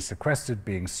gases being sequestered,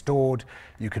 being stored.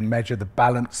 You can measure the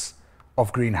balance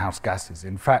of greenhouse gases.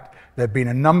 In fact, there have been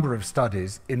a number of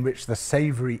studies in which the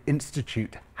Savory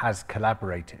Institute has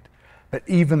collaborated. But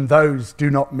even those do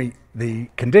not meet the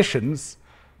conditions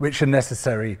which are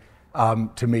necessary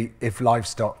to meet if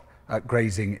livestock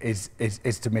grazing is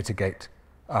to mitigate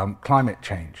climate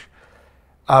change.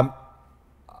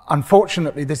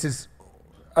 Unfortunately, this is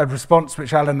a response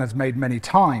which Alan has made many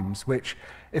times, which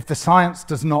if the science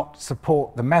does not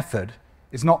support the method,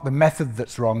 it's not the method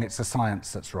that's wrong, it's the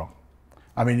science that's wrong.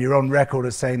 I mean, you're on record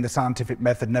as saying the scientific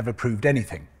method never proved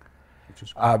anything.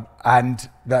 And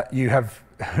that you have,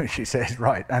 she says,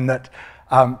 right, and that,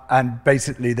 and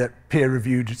basically that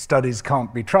peer-reviewed studies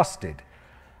can't be trusted.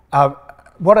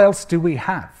 What else do we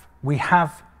have? We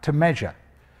have to measure.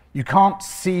 You can't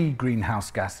see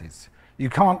greenhouse gases. You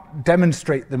can't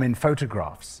demonstrate them in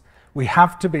photographs. We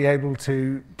have to be able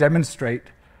to demonstrate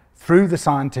through the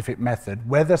scientific method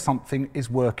whether something is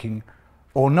working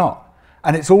or not.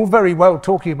 And it's all very well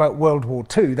talking about World War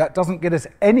II. That doesn't get us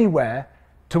anywhere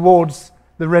towards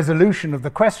the resolution of the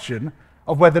question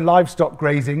of whether livestock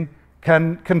grazing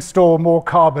can store more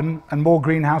carbon and more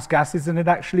greenhouse gases than it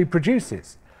actually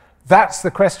produces. That's the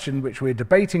question which we're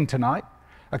debating tonight,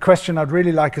 a question I'd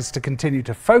really like us to continue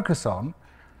to focus on,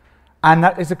 and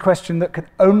that is a question that can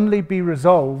only be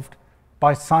resolved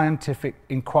by scientific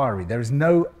inquiry. There is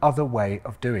no other way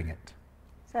of doing it.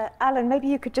 So, Alan, maybe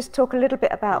you could just talk a little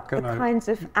bit about kinds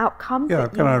of outcomes. Yeah,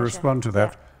 can I respond to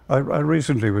that? Yeah. I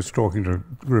recently was talking to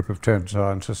a group of 10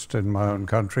 scientists in my own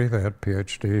country. They had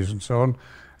PhDs and so on.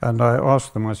 And I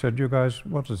asked them, I said, you guys,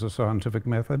 what is a scientific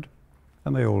method?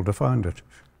 And they all defined it.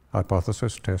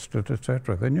 Hypothesis, tested,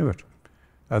 etc. They knew it.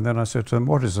 And then I said to them,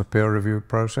 what is a peer review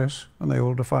process? And they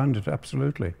all defined it,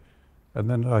 absolutely. And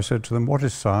then I said to them, what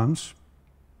is science?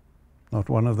 Not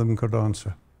one of them could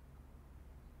answer.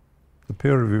 The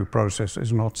peer review process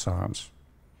is not science.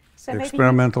 So the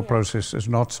experimental process is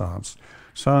not science.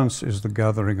 Science is the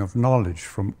gathering of knowledge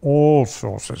from all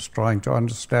sources, trying to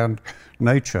understand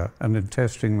nature and in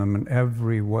testing them in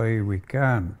every way we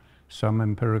can, some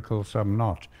empirical, some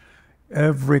not.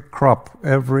 Every crop,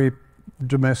 every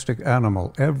domestic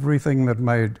animal, everything that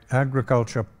made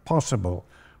agriculture possible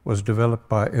was developed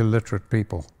by illiterate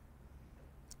people.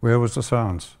 Where was the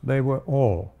science? They were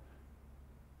all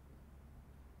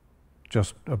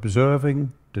just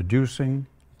observing, deducing.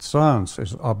 Science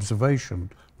is observation,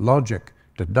 logic,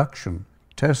 deduction,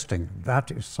 testing.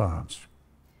 That is science.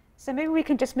 So maybe we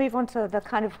can just move on to the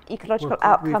kind of ecological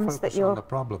outcomes that you're... on the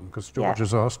problem, because George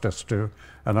has asked us to,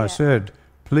 and I said,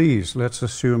 please, let's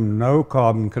assume no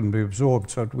carbon can be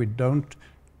absorbed so that we don't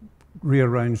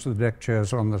rearrange the deck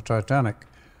chairs on the Titanic.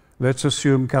 Let's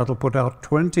assume cattle put out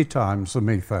 20 times the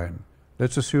methane.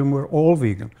 Let's assume we're all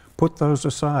vegan. Put those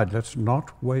aside. Let's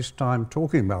not waste time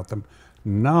talking about them.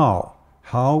 Now,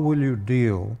 how will you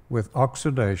deal with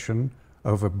oxidation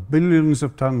over billions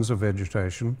of tons of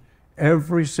vegetation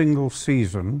every single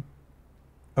season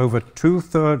over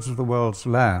 2/3 of the world's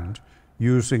land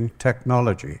using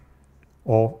technology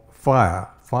or fire?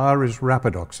 Fire is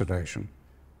rapid oxidation.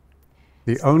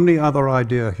 The only other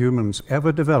idea humans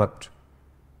ever developed,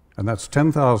 and that's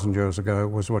 10,000 years ago,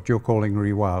 was what you're calling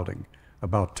rewilding.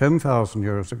 About 10,000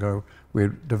 years ago, we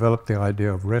developed the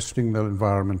idea of resting the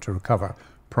environment to recover.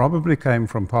 Probably came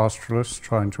from pastoralists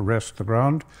trying to rest the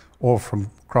ground or from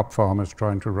crop farmers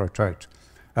trying to rotate.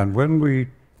 And when we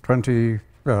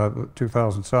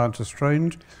 2,000 scientists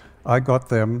trained, I got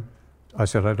them, I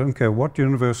said, I don't care what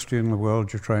university in the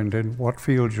world you're trained in, what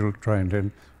field you're trained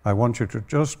in, I want you to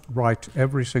just write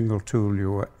every single tool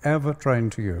you were ever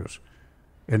trained to use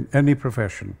in any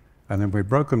profession. And then we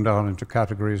broke them down into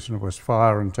categories, and it was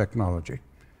fire and technology.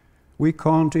 We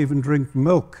can't even drink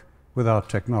milk without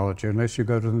technology unless you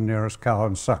go to the nearest cow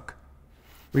and suck.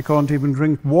 We can't even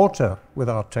drink water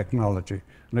without technology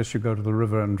unless you go to the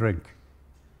river and drink.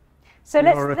 So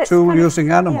You're a tool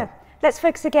using animal. Yeah. Let's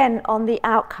focus again on the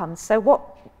outcomes. So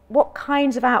what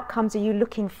kinds of outcomes are you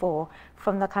looking for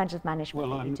from the kinds of management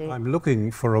that you do? I'm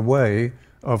looking for a way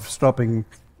of stopping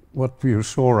what you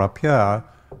saw up here,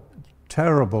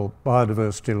 terrible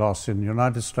biodiversity loss in the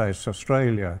United States,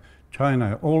 Australia,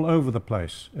 China, all over the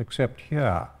place, except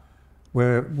here,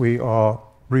 where we are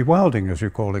rewilding, as you're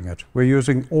calling it. We're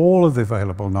using all of the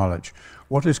available knowledge.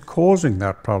 What is causing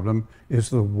that problem is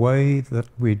the way that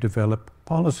we develop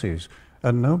policies.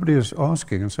 And nobody is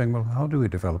asking and saying, well, how do we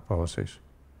develop policies?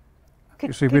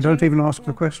 You see, we don't even ask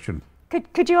the question.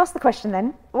 Could you ask the question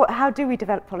then? How do we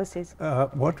develop policies?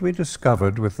 What we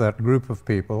discovered with that group of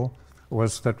people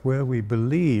was that where we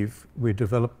believe we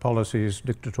develop policies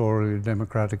dictatorially,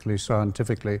 democratically,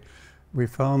 scientifically, we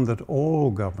found that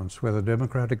all governments, whether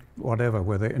democratic, whatever,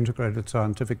 whether integrated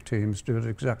scientific teams, do it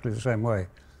exactly the same way.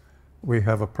 We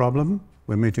have a problem,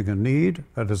 we're meeting a need,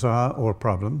 a desire, or a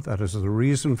problem. That is the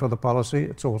reason for the policy,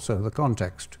 it's also the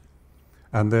context.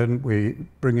 And then we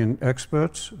bring in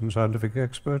experts and scientific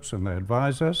experts, and they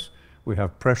advise us. We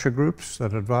have pressure groups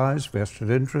that advise,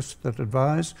 vested interests that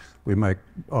advise. We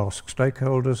ask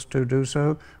stakeholders to do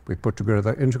so. We put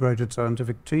together integrated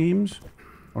scientific teams,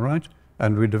 all right?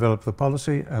 And we develop the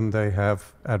policy, and they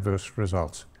have adverse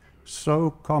results.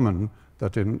 So common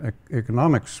that in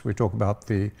economics we talk about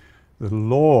the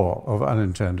law of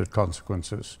unintended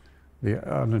consequences, the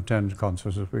unintended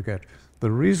consequences we get.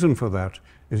 The reason for that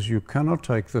is you cannot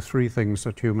take the three things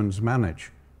that humans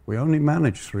manage. We only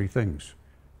manage three things.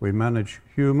 We manage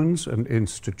humans and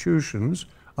institutions.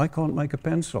 I can't make a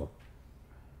pencil.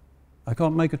 I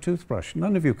can't make a toothbrush.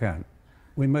 None of you can.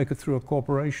 We make it through a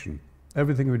corporation.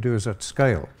 Everything we do is at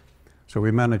scale. So we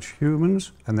manage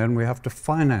humans, and then we have to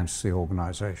finance the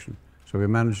organization. So we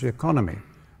manage the economy.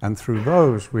 And through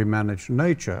those, we manage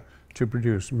nature to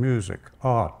produce music,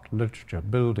 art, literature,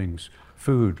 buildings,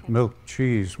 food, milk,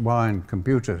 cheese, wine,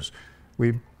 computers.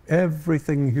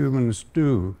 Everything humans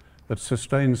do that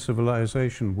sustains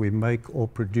civilization, we make or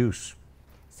produce.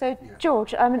 So,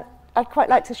 George, I'd quite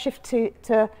like to shift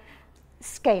to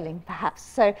scaling,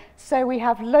 perhaps. So we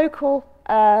have local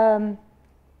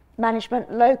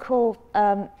management, local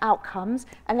outcomes,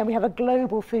 and then we have a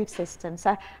global food system.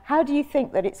 So how do you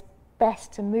think that it's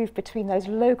best to move between those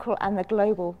local and the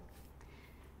global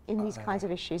in these kinds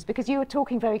of issues? Because you were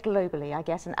talking very globally, I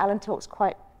guess, and Alan talks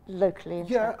quite locally.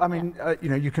 Yeah, I mean,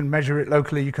 you can measure it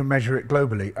locally, you can measure it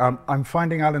globally. I'm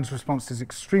finding Alan's responses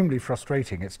extremely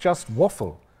frustrating. It's just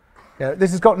waffle.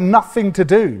 This has got nothing to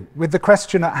do with the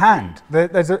question at hand.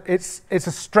 It's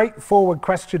a straightforward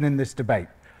question in this debate.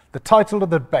 The title of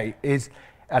the debate is,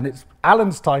 and it's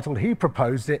Alan's title, he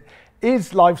proposed it,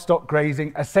 is livestock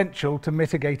grazing essential to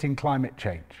mitigating climate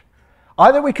change?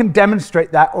 Either we can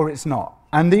demonstrate that or it's not.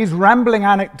 And these rambling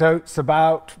anecdotes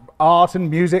about art and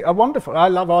music are wonderful. I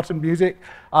love art and music.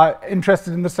 I'm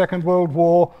interested in the Second World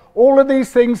War. All of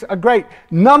these things are great.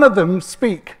 None of them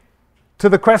speak to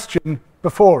the question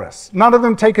before us. None of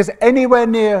them take us anywhere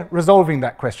near resolving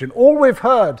that question. All we've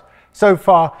heard so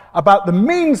far about the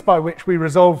means by which we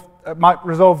might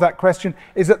resolve that question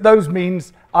is that those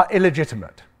means are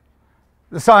illegitimate.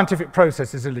 The scientific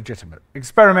process is illegitimate.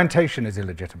 Experimentation is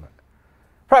illegitimate.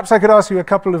 Perhaps I could ask you a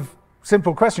couple of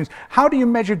simple questions. How do you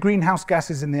measure greenhouse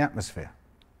gases in the atmosphere?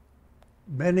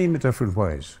 Many different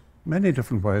ways,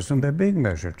 and they're being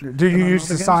measured. Do you use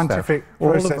the scientific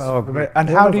process? And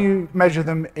how do you measure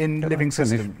them in living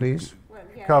systems? Please. Well,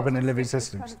 carbon in living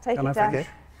systems. Can I finish?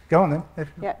 Go on then.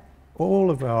 Yeah. All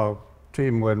of our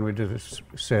team, when we did this,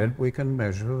 said we can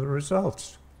measure the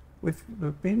results. We've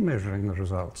been measuring the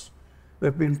results. There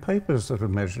have been papers that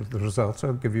have measured the results.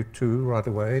 I'll give you two right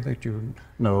away that you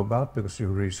know about because you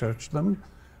researched them.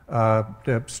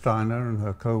 Deb Steiner and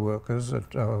her co-workers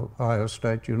at Ohio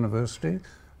State University,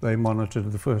 they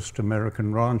monitored the first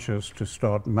American ranchers to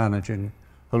start managing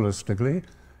holistically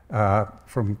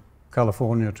from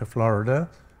California to Florida,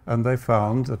 and they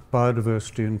found that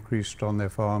biodiversity increased on their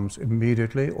farms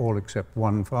immediately, all except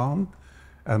one farm,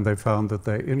 and they found that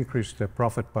they increased their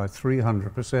profit by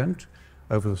 300%.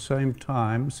 Over the same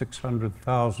time,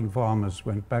 600,000 farmers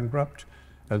went bankrupt,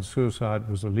 and suicide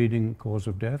was the leading cause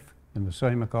of death in the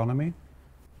same economy.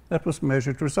 That was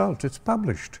measured result. It's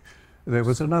published. There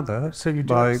was another. So you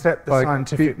do accept the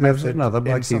scientific method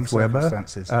by in some Keith Weber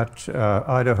circumstances. at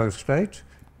Idaho State,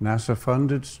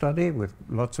 NASA-funded study with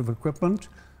lots of equipment,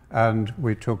 and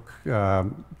we took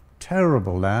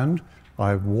terrible land.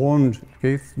 I warned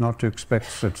Keith not to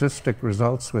expect statistic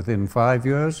results within 5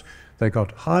 years. They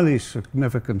got highly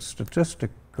significant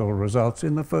statistical results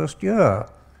in the first year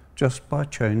just by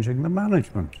changing the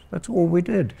management. That's all we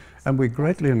did. And we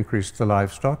greatly increased the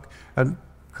livestock, and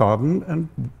carbon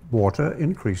and water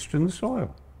increased in the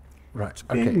soil. Right, It's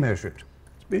being measured.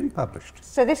 It's being published.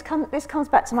 So this comes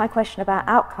back to my question about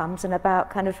outcomes and about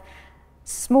kind of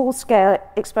small-scale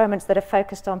experiments that are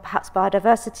focused on perhaps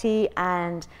biodiversity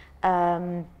and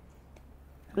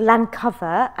land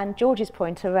cover, and George's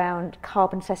point around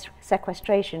carbon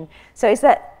sequestration. So is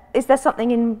there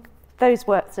something in those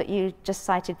works that you just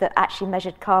cited that actually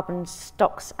measured carbon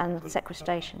stocks and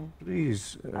sequestration?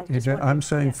 Please, E.J., I'm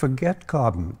saying forget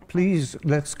carbon. Please,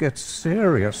 let's get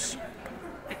serious.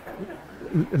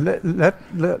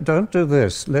 Don't do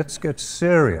this. Let's get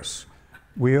serious.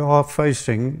 We are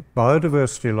facing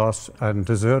biodiversity loss and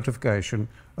desertification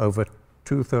over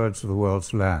 2/3 of the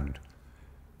world's land.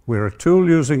 We're a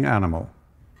tool-using animal.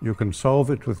 You can solve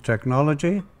it with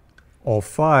technology or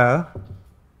fire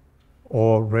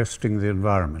or resting the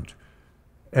environment.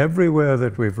 Everywhere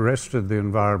that we've rested the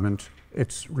environment,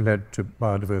 it's led to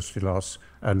biodiversity loss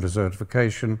and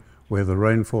desertification, where the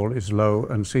rainfall is low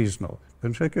and seasonal.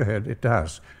 Don't shake your head, it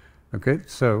does. Okay,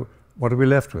 so what are we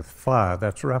left with? Fire,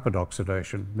 that's rapid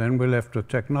oxidation. Then we're left with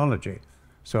technology.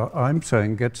 So I'm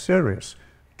saying get serious.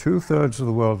 2/3 of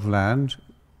the world's land,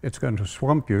 it's going to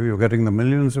swamp you. You're getting the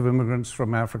millions of immigrants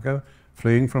from Africa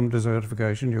fleeing from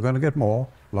desertification. You're going to get more,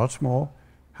 lots more.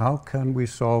 How can we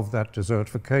solve that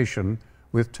desertification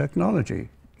with technology?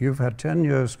 You've had 10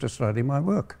 years to study my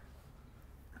work.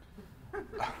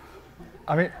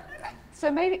 I mean,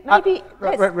 so maybe wait.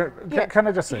 yeah. Can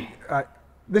I just say,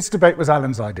 this debate was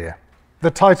Alan's idea.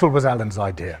 The title was Alan's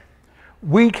idea.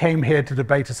 We came here to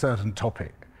debate a certain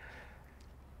topic.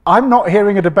 I'm not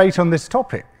hearing a debate on this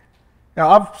topic. Now,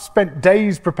 I've spent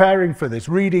days preparing for this,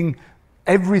 reading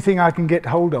everything I can get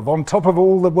hold of, on top of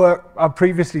all the work I've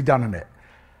previously done on it.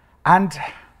 And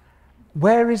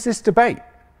where is this debate?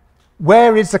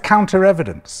 Where is the counter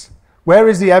evidence? Where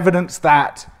is the evidence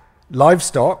that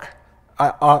livestock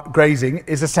grazing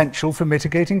is essential for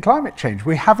mitigating climate change?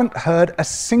 We haven't heard a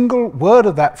single word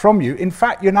of that from you. In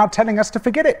fact, you're now telling us to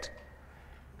forget it.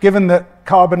 Given that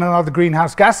carbon and other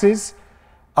greenhouse gases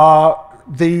are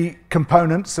the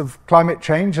components of climate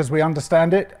change as we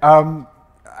understand it,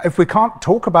 if we can't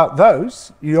talk about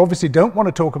those, you obviously don't want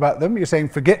to talk about them. You're saying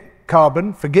forget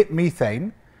carbon, forget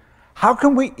methane. How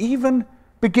can we even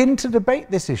begin to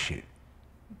debate this issue?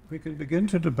 We can begin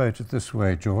to debate it this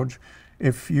way, George.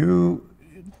 If you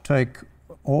take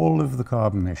all of the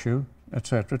carbon issue,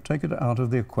 etc., take it out of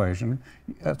the equation,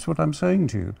 that's what I'm saying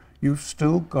to you. You've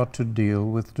still got to deal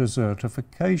with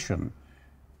desertification.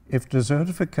 If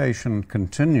desertification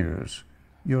continues,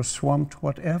 you're swamped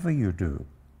whatever you do.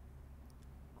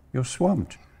 You're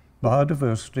swamped.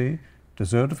 Biodiversity,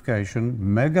 desertification,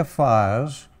 mega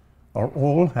fires are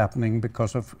all happening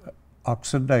because of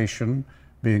oxidation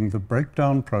being the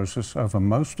breakdown process over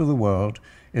most of the world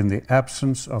in the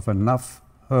absence of enough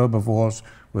herbivores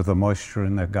with the moisture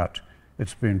in their gut.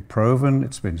 It's been proven,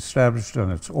 it's been established,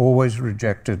 and it's always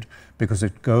rejected because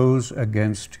it goes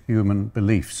against human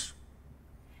beliefs.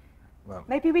 Well,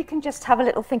 maybe we can just have a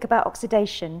little think about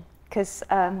oxidation, because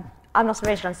I'm not a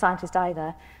rangeland scientist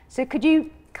either. So could you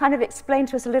kind of explain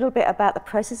to us a little bit about the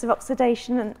process of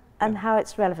oxidation and how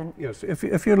it's relevant? Yes,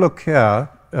 if you look here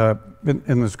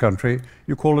in this country,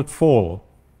 you call it fall,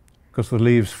 because the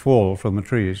leaves fall from the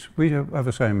trees. We have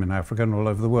the same in Africa and all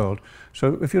over the world.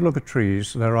 So if you look at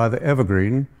trees, they're either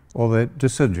evergreen or they're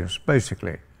deciduous,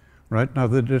 basically. Right? Now,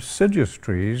 the deciduous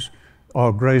trees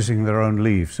are grazing their own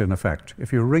leaves, in effect.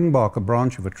 If you ring bark a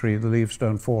branch of a tree, the leaves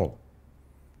don't fall.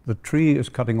 The tree is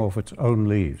cutting off its own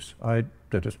leaves. I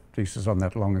did a thesis on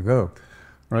that long ago,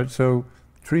 right? So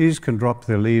trees can drop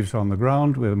their leaves on the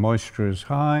ground where moisture is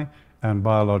high and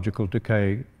biological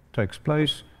decay takes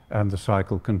place and the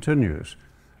cycle continues.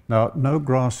 Now, no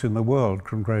grass in the world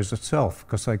can graze itself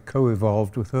because they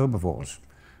co-evolved with herbivores.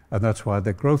 And that's why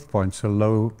their growth points are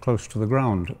low, close to the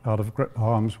ground, out of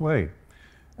harm's way.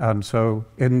 And so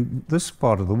in this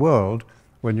part of the world,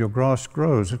 when your grass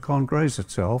grows, it can't graze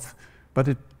itself, but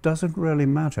it doesn't really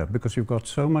matter because you've got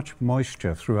so much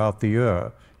moisture throughout the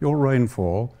year. Your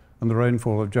rainfall and the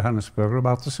rainfall of Johannesburg are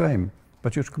about the same,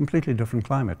 but you're completely different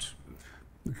climates.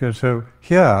 Okay, so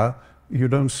here, you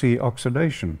don't see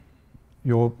oxidation.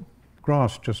 Your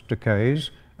grass just decays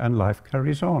and life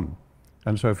carries on.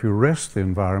 And so if you rest the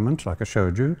environment, like I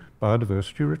showed you,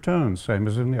 biodiversity returns, same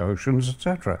as in the oceans,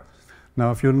 etc. Now,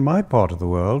 if you're in my part of the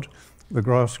world, the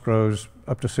grass grows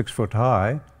up to 6 foot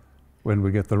high. When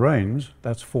we get the rains,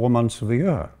 that's 4 months of the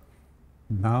year.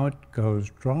 Now it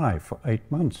goes dry for 8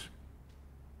 months.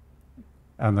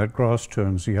 And that grass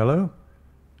turns yellow,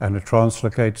 and it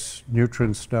translocates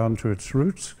nutrients down to its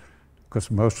roots, because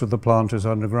most of the plant is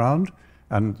underground,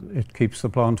 and it keeps the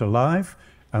plant alive,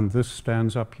 and this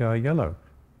stands up here yellow.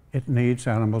 It needs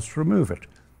animals to remove it.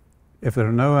 If there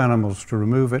are no animals to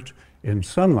remove it, in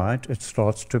sunlight, it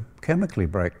starts to chemically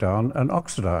break down and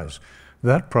oxidize.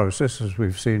 That process, as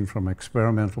we've seen from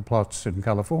experimental plots in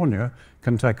California,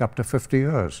 can take up to 50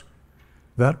 years.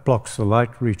 That blocks the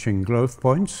light reaching growth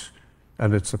points,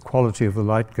 and it's the quality of the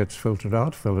light gets filtered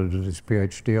out. Fuller did his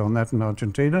PhD on that in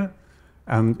Argentina,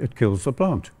 and it kills the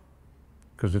plant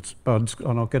because its buds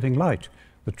are not getting light.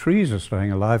 The trees are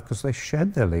staying alive because they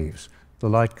shed their leaves. The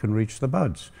light can reach the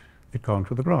buds. It can't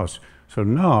with the grass. So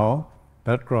now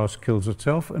that grass kills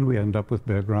itself, and we end up with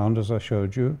bare ground, as I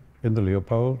showed you, in the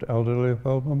Elder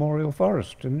Leopold Memorial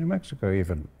Forest in New Mexico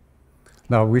even.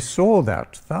 Now, we saw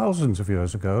that thousands of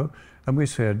years ago, and we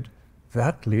said,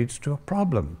 that leads to a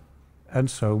problem. And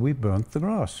so we burnt the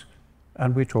grass.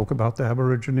 And we talk about the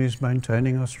Aborigines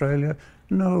maintaining Australia.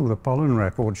 No, the pollen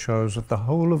record shows that the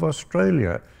whole of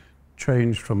Australia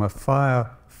changed from a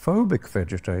fire-phobic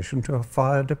vegetation to a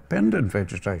fire-dependent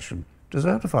vegetation,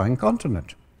 desertifying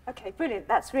continent. Okay, brilliant.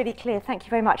 That's really clear. Thank you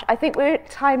very much. I think we're at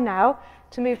time now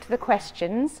to move to the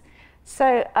questions.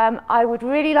 So I would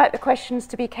really like the questions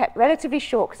to be kept relatively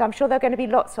short because I'm sure there are going to be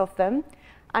lots of them.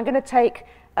 I'm going to take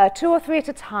 2 or 3 at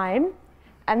a time,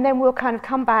 and then we'll kind of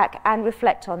come back and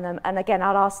reflect on them. And again,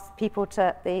 I'll ask people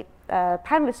the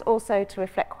panelists also to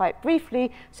reflect quite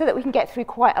briefly so that we can get through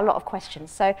quite a lot of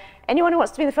questions. So anyone who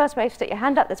wants to be the first, maybe stick your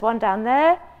hand up. There's one down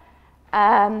there.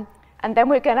 And then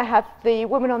we're going to have the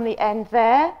woman on the end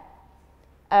there,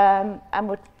 and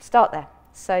we'll start there.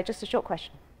 So just a short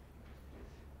question.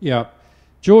 Yeah.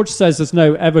 George says there's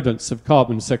no evidence of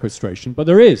carbon sequestration, but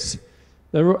there is.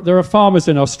 There are farmers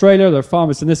in Australia, there are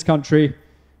farmers in this country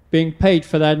being paid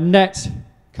for their net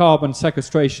carbon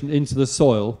sequestration into the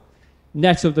soil,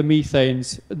 net of the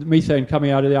methane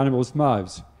coming out of the animals'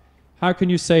 mouths. How can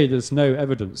you say there's no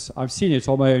evidence? I've seen it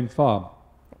on my own farm.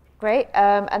 Great.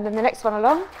 And then the next one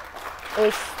along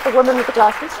is the woman with the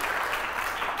glasses.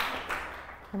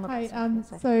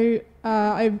 Hi.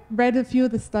 I've read a few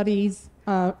of the studies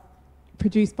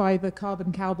produced by the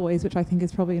Carbon Cowboys, which I think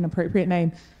is probably an appropriate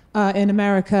name, in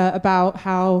America about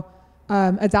how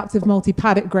adaptive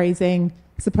multi-paddock grazing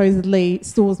supposedly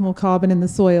stores more carbon in the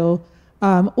soil.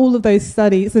 All of those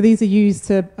studies, so these are used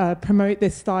to promote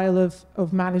this style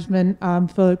of management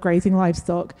for grazing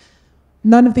livestock.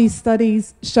 None of these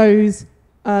studies shows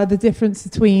the difference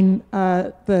between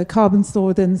the carbon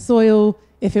stored in the soil.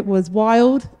 If it was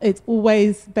wild, it's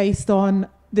always based on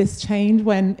this change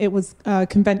when it was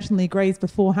conventionally grazed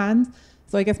beforehand.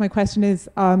 So I guess my question is,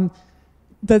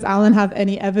 does Alan have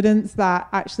any evidence that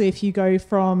actually if you go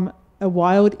from a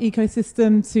wild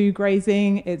ecosystem to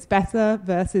grazing, it's better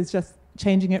versus just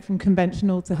changing it from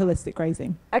conventional to holistic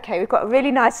grazing? Okay, we've got a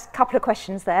really nice couple of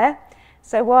questions there.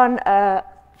 So one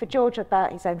for George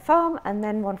about his own farm, and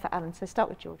then one for Alan. So start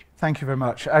with George. Thank you very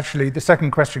much. Actually, the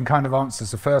second question kind of answers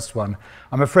the first one.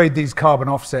 I'm afraid these carbon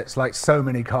offsets, like so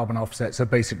many carbon offsets, are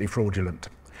basically fraudulent.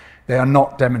 They are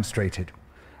not demonstrated.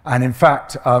 And in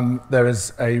fact, there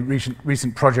is a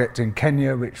recent project in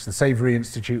Kenya, which the Savory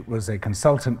Institute was a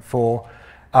consultant for,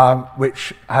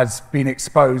 which has been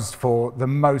exposed for the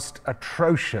most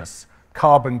atrocious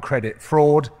carbon credit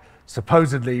fraud,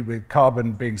 supposedly with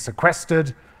carbon being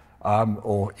sequestered,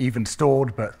 or even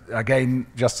stored, but again,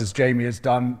 just as Jamie has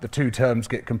done, the two terms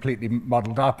get completely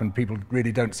muddled up and people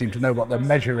really don't seem to know what they're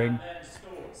measuring.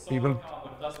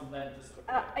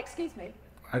 Excuse me.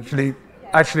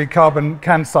 Actually, carbon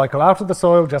can cycle out of the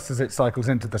soil just as it cycles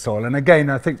into the soil. And again,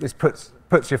 I think this puts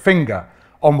your finger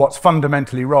on what's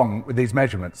fundamentally wrong with these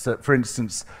measurements. That, for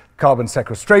instance, carbon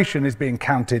sequestration is being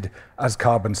counted as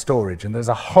carbon storage. And there's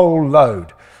a whole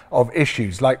load of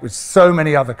issues, like with so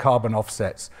many other carbon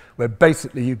offsets, where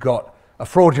basically you've got a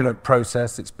fraudulent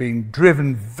process. It's being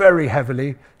driven very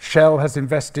heavily. Shell has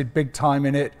invested big time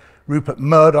in it. Rupert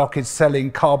Murdoch is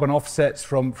selling carbon offsets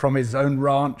from his own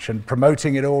ranch and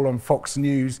promoting it all on Fox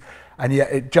News, and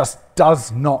yet it just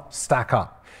does not stack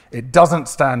up. It doesn't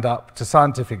stand up to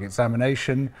scientific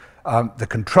examination. The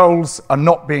controls are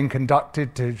not being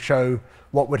conducted to show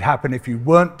what would happen if you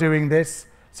weren't doing this,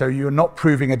 so you're not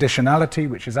proving additionality,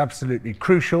 which is absolutely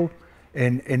crucial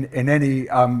in any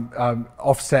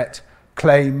offset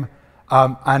claim,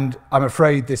 and I'm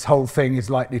afraid this whole thing is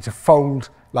likely to fold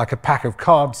like a pack of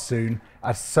cards soon,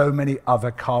 as so many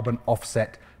other carbon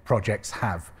offset projects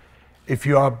have. If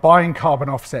you are buying carbon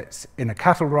offsets in a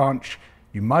cattle ranch,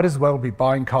 you might as well be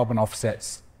buying carbon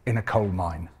offsets in a coal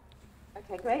mine.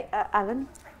 Okay, great. Alan?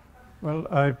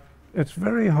 Well, it's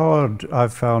very hard,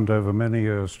 I've found over many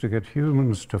years, to get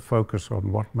humans to focus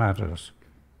on what matters.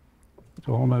 It's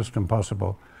almost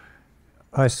impossible.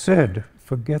 I said,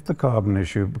 forget the carbon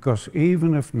issue, because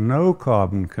even if no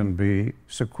carbon can be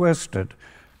sequestered,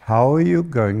 how are you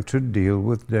going to deal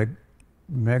with the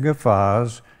mega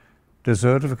fires,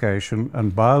 desertification,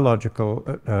 and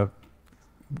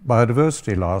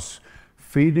biodiversity loss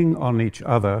feeding on each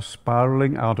other,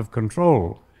 spiraling out of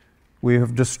control? We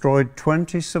have destroyed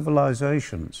 20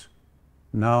 civilizations.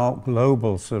 Now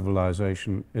global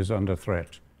civilization is under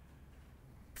threat.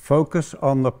 Focus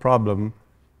on the problem.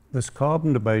 This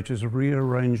carbon debate is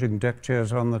rearranging deck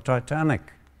chairs on the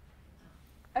Titanic.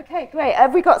 Okay, great.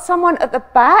 Have we got someone at the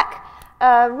back?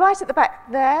 Right at the back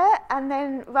there, and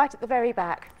then right at the very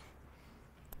back.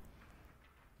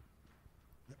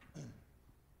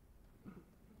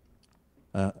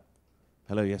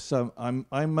 Hello. Yes. So I'm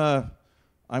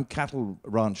cattle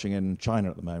ranching in China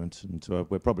at the moment, and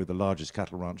we're probably the largest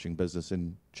cattle ranching business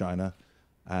in China,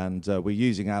 and we're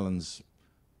using Alan's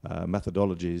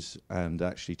methodologies and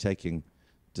actually taking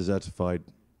desertified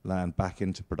land back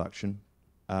into production.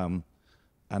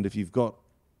 And if you've got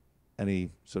any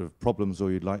sort of problems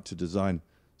or you'd like to design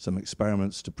some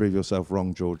experiments to prove yourself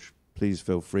wrong, George, please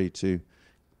feel free to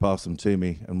pass them to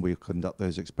me and we'll conduct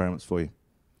those experiments for you.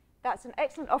 That's an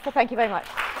excellent offer. Thank you very much.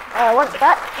 Once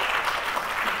back.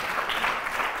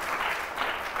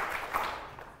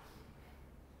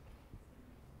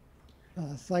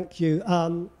 Thank you.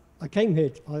 I came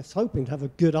here, I was hoping to have a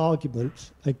good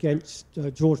argument against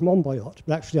George Monbiot,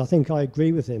 but actually I think I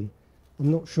agree with him.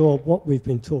 I'm not sure what we've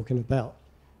been talking about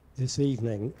this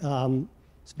evening.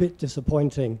 It's a bit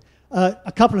disappointing.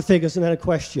 A couple of figures and then a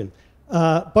question.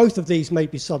 Both of these may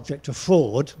be subject to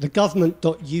fraud. The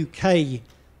government.uk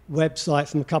website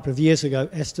from a couple of years ago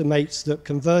estimates that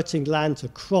converting land to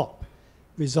crop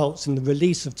results in the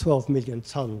release of 12 million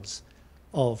tonnes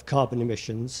of carbon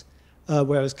emissions,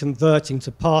 whereas converting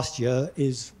to pasture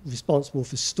is responsible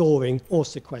for storing or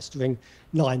sequestering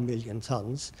 9 million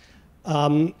tonnes.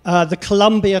 The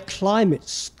Columbia Climate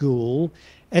School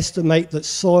estimate that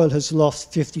soil has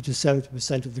lost 50 to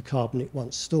 70% of the carbon it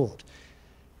once stored.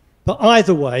 But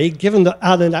either way, given that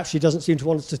Alan actually doesn't seem to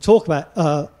want us to talk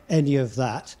about any of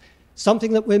that,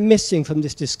 something that we're missing from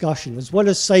this discussion, as well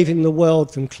as saving the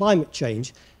world from climate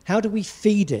change, how do we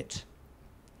feed it?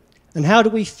 And how do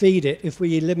we feed it if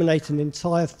we eliminate an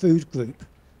entire food group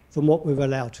from what we're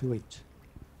allowed to eat?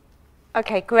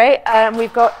 Okay, great.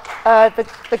 We've got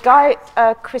the guy,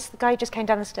 Chris, the guy who just came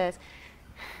down the stairs.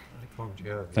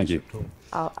 Thank you.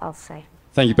 I'll say.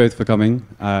 Thank you both for coming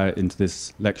into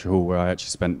this lecture hall where I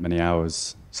actually spent many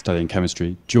hours studying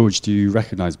chemistry. George, do you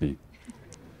recognise me?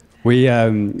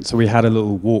 So we had a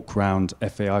little walk around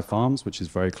FAI Farms, which is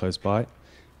very close by,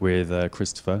 with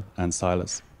Christopher and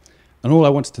Silas. And all I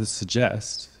wanted to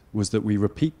suggest was that we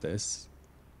repeat this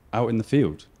out in the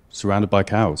field, surrounded by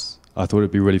cows. I thought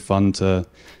it'd be really fun to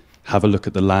have a look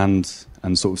at the land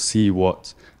and sort of see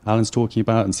what Alan's talking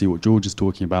about and see what George is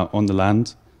talking about on the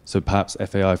land. So perhaps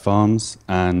FAI Farms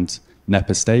and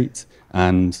Nep Estate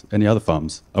and any other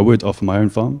farms. I would offer my own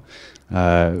farm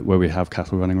where we have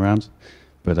cattle running around,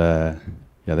 but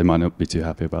yeah, they might not be too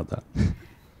happy about that.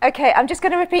 Okay, I'm just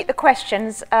going to repeat the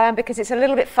questions because it's a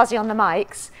little bit fuzzy on the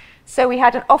mics. So we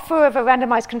had an offer of a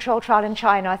randomized control trial in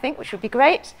China, I think, which would be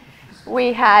great.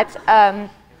 We had an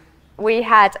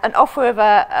offer of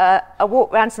a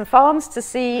walk around some farms to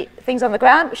see things on the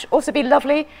ground, which would also be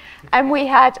lovely. And we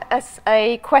had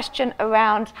a question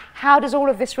around how does all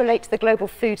of this relate to the global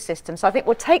food system. So I think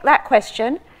we'll take that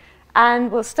question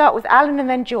And we'll start with Alan and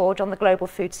then George on the global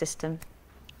food system.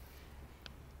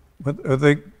 But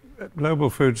the global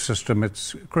food system,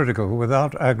 it's critical.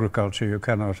 Without agriculture, you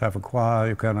cannot have a choir,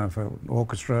 you cannot have an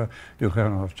orchestra, you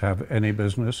cannot have any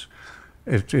business.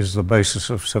 It is the basis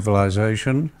of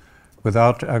civilization.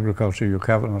 Without agriculture, you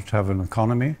cannot have an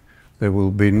economy. There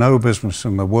will be no business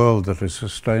in the world that is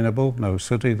sustainable, no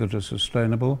city that is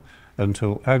sustainable,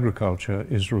 until agriculture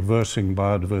is reversing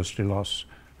biodiversity loss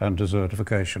and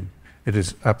desertification. It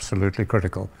is absolutely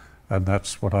critical, and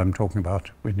that's what I'm talking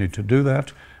about. We need to do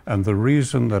that, and the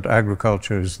reason that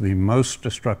agriculture is the most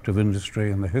destructive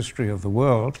industry in the history of the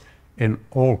world, in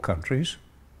all countries,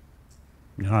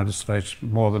 the United States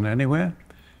more than anywhere,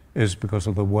 is because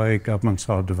of the way governments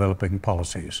are developing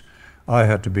policies. I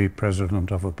had to be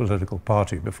president of a political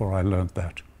party before I learned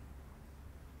that.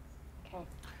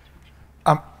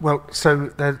 Well, so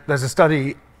there's a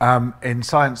study in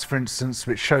Science, for instance,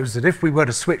 which shows that if we were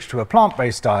to switch to a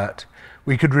plant-based diet,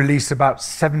 we could release about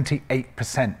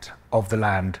 78% of the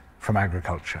land from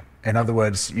agriculture. In other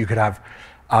words, you could have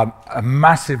a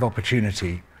massive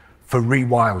opportunity for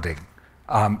rewilding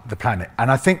the planet.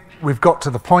 And I think we've got to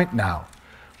the point now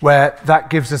where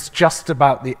that gives us just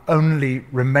about the only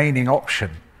remaining option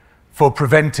for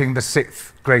preventing the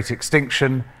sixth great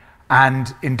extinction,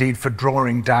 and indeed for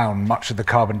drawing down much of the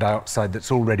carbon dioxide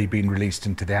that's already been released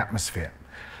into the atmosphere.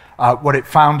 What it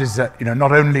found is that,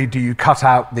 not only do you cut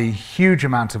out the huge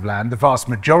amount of land, the vast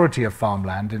majority of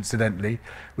farmland, incidentally,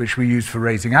 which we use for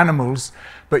raising animals,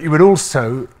 but you would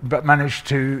also manage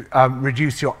to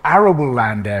reduce your arable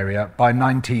land area by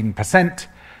 19%,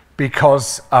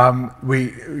 because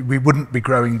we wouldn't be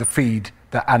growing the feed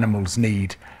that animals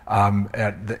need,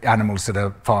 the animals that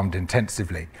are farmed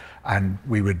intensively. And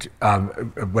we would,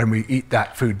 when we eat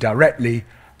that food directly,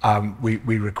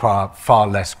 we require far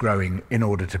less growing in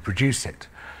order to produce it.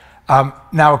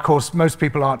 Now, of course, most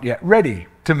people aren't yet ready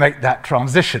to make that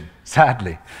transition,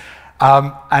 sadly.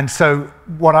 And so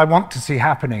what I want to see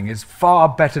happening is far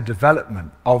better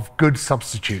development of good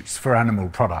substitutes for animal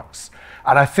products.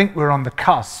 And I think we're on the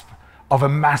cusp of a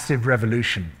massive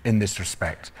revolution in this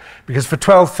respect, because for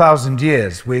 12,000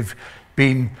 years we've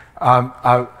been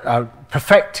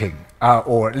perfecting,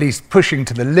 or at least pushing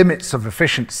to the limits of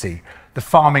efficiency, the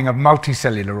farming of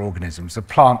multicellular organisms, of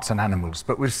plants and animals,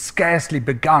 but we've scarcely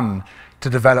begun to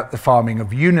develop the farming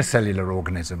of unicellular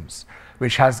organisms,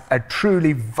 which has a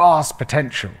truly vast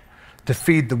potential to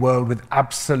feed the world with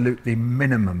absolutely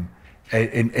minimum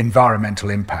environmental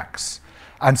impacts.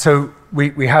 And so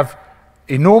we have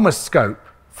enormous scope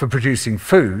for producing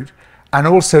food, and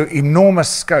also enormous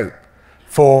scope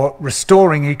for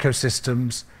restoring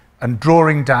ecosystems and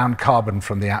drawing down carbon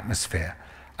from the atmosphere.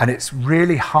 And it's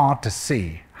really hard to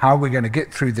see how we're going to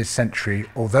get through this century,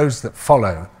 or those that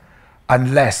follow,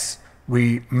 unless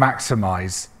we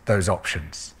maximize those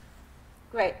options.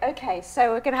 Great, okay,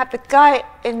 so we're going to have the guy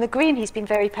in the green. He's been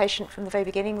very patient from the very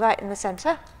beginning, right in the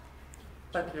center.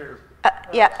 Thank you.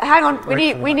 Yeah, hang on,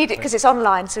 we need it because it's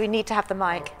online, so we need to have the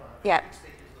mic. Yeah.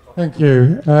 Thank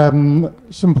you.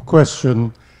 Simple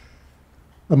question.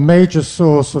 A major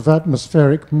source of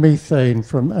atmospheric methane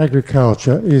from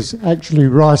agriculture is actually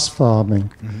rice farming.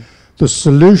 Mm-hmm. The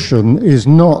solution is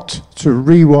not to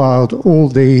rewild all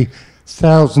the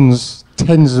thousands,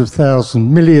 tens of thousands,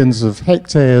 millions of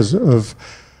hectares of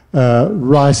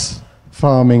rice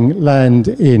farming land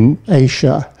in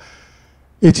Asia.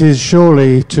 It is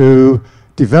surely to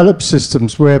develop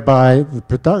systems whereby the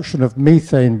production of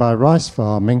methane by rice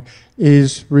farming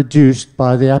is reduced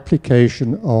by the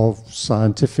application of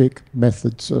scientific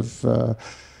methods of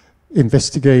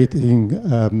investigating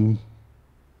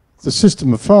the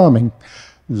system of farming.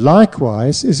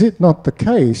 Likewise, is it not the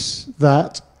case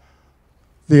that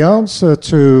the answer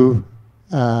to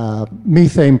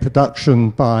methane production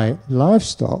by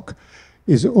livestock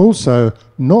is also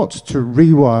not to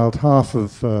rewild half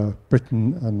of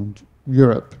Britain and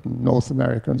Europe, North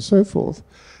America and so forth,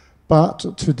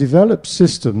 but to develop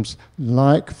systems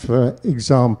like, for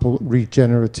example,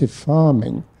 regenerative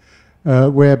farming,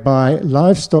 whereby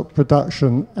livestock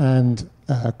production and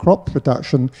crop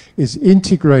production is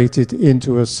integrated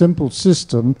into a simple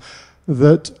system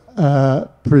that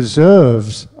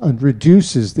preserves and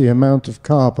reduces the amount of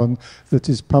carbon that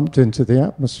is pumped into the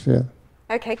atmosphere.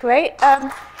 Okay, great. So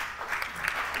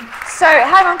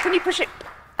hang on, can you push it?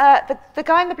 The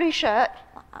guy in the blue shirt,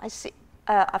 I see,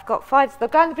 I've got five. The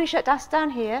guy in the blue shirt, that's down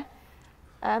here.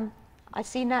 I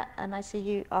see Nat, and I see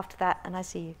you after that, and I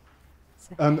see you.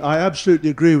 So. I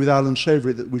absolutely agree with Allan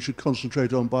Savory that we should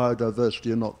concentrate on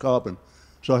biodiversity and not carbon.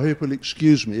 So I hope you'll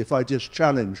excuse me if I just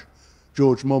challenge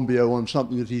George Monbiot on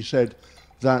something that he said,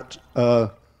 that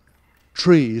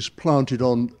trees planted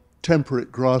on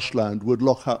temperate grassland would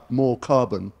lock up more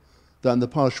carbon than the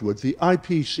pasture would. The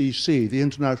IPCC, the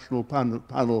International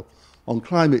Panel on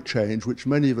Climate Change, which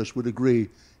many of us would agree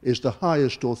is the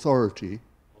highest authority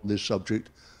on this subject,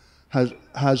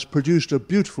 has produced a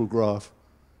beautiful graph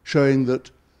showing that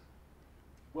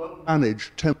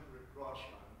well-managed temperate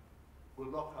grassland will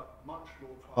lock up much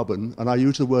more carbon, and I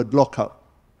use the word lock up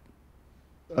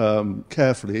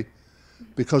carefully,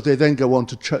 because they then go on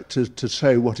to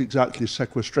say what exactly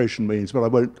sequestration means, but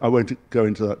I won't go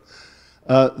into that,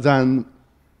 than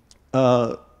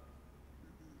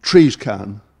trees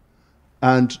can.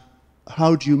 And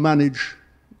how do you manage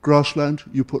grassland?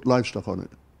 You put livestock on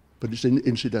it, but it's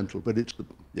incidental, but it's,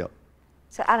 yeah.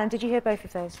 So Alan, did you hear both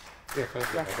of those? Yes.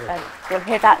 We'll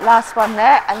hear that last one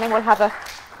there, and then we'll have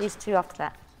these two after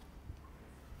that.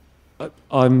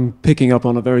 I'm picking up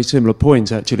on a very similar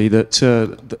point, actually, that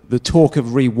the talk of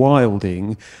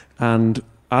rewilding and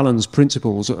Alan's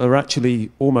principles are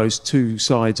actually almost two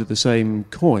sides of the same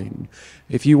coin.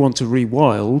 If you want to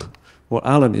rewild, what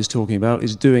Alan is talking about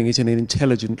is doing it in an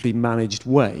intelligently managed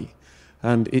way.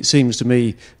 And it seems to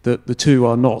me that the two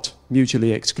are not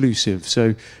mutually exclusive.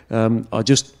 So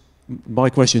my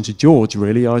question to George,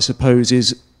 really, I suppose,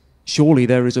 is surely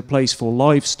there is a place for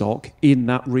livestock in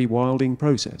that rewilding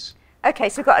process. Okay,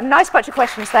 so we've got a nice bunch of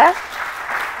questions there.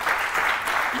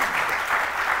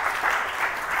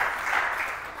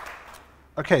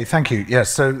 Okay, thank you.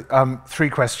 Yes, so 3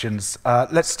 questions.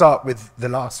 Let's start with the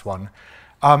last one.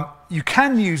 You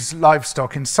can use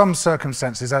livestock in some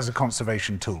circumstances as a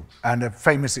conservation tool. And a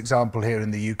famous example here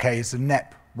in the UK is the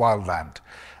Knepp wildland,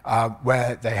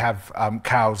 where they have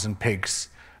cows and pigs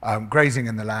grazing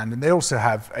in the land, and they also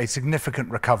have a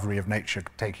significant recovery of nature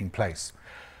taking place.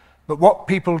 But what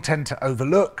people tend to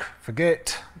overlook,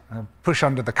 forget, push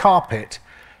under the carpet,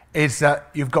 is that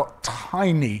you've got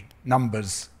tiny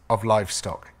numbers of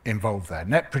livestock involved there.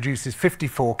 Knepp produces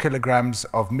 54 kilograms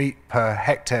of meat per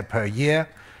hectare per year.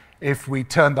 If we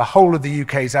turn the whole of the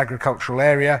UK's agricultural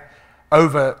area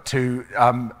over to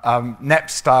Knepp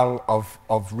style of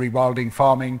rewilding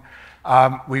farming,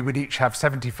 we would each have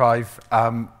 75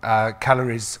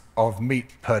 calories of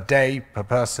meat per day, per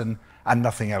person, and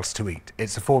nothing else to eat.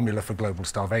 It's a formula for global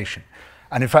starvation.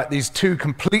 And in fact, these two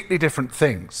completely different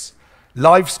things,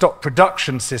 livestock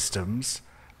production systems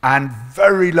and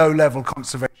very low-level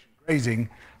conservation grazing,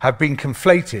 have been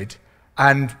conflated,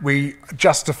 and we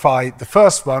justify the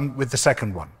first one with the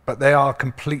second one. But they are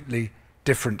completely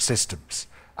different systems,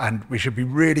 and we should be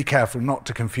really careful not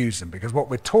to confuse them, because what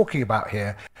we're talking about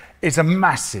here is a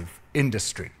massive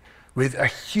industry with a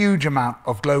huge amount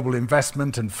of global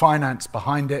investment and finance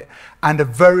behind it, and a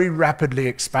very rapidly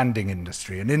expanding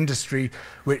industry, an industry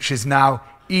which is now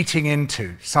eating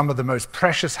into some of the most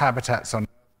precious habitats on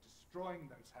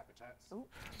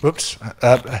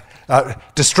Earth,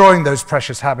 destroying those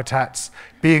precious habitats,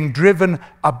 being driven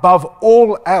above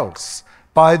all else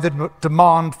by the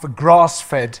demand for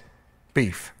grass-fed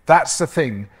beef. That's the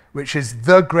thing which is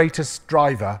the greatest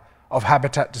driver of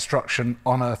habitat destruction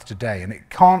on Earth today. And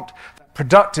that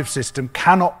productive system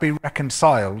cannot be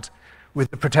reconciled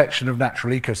with the protection of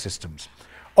natural ecosystems.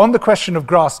 On the question of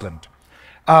grassland,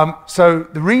 so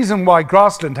the reason why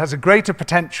grassland has a greater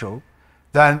potential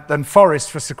than forest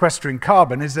for sequestering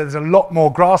carbon is there's a lot more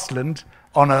grassland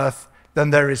on Earth than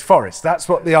there is forest. That's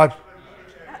what the...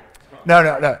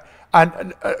 No.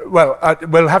 And,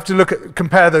 we'll have to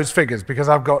compare those figures, because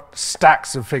I've got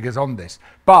stacks of figures on this.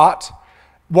 But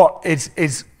what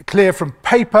is clear from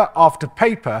paper after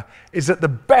paper is that the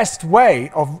best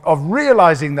way of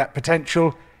realizing that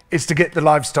potential is to get the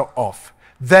livestock off.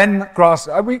 Then grass,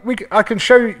 I can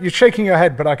show you, you're shaking your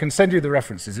head, but I can send you the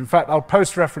references. In fact, I'll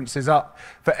post references up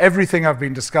for everything I've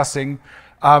been discussing.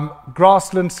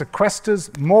 Grassland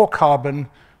sequesters more carbon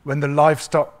when the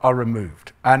livestock are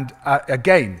removed. And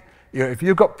again, if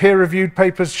you've got peer-reviewed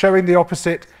papers showing the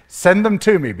opposite, send them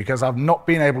to me, because I've not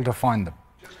been able to find them.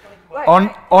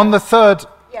 Right, on the third...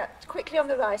 Yeah, quickly on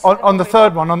the rice. On the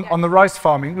third one, on the rice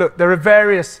farming, look, there are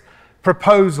various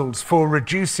proposals for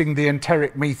reducing the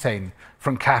enteric methane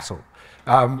from cattle.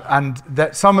 And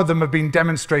that some of them have been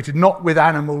demonstrated, not with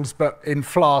animals, but in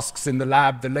flasks in the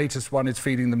lab. The latest one is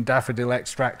feeding them daffodil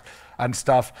extract and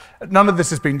stuff. None of this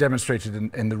has been demonstrated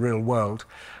in the real world.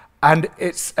 And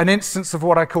it's an instance of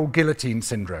what I call guillotine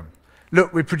syndrome.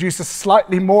 Look, we produce a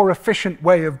slightly more efficient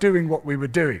way of doing what we were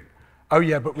doing. Oh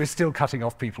yeah, but we're still cutting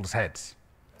off people's heads.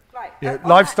 Right. You know,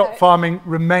 livestock farming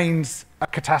remains a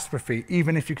catastrophe,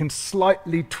 even if you can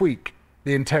slightly tweak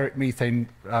the enteric methane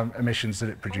emissions that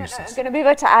it produces. I'm going to move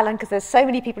over to Alan, because there's so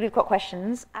many people who've got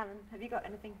questions. Alan, have you got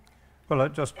anything? Well, I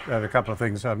just add a couple of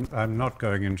things. I'm not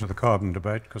going into the carbon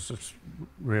debate because it's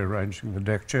rearranging the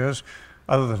deck chairs,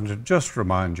 other than to just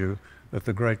remind you that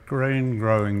the great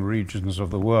grain-growing regions of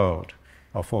the world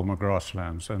are former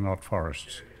grasslands and not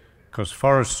forests, because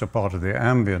forests are part of the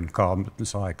ambient carbon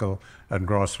cycle and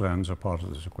grasslands are part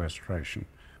of the sequestration.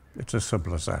 It's as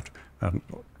simple as that. And,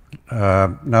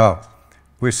 now,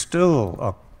 we still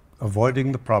are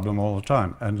avoiding the problem all the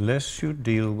time. Unless you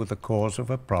deal with the cause of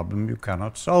a problem, you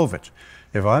cannot solve it.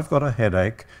 If I've got a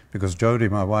headache because Jodie,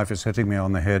 my wife, is hitting me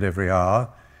on the head every hour,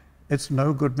 it's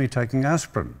no good me taking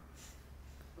aspirin.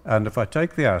 And if I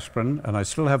take the aspirin and I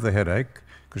still have the headache,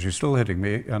 because she's still hitting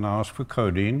me, and I ask for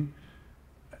codeine,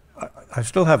 I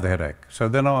still have the headache. So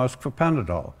then I ask for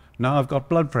Panadol. Now I've got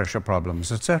blood pressure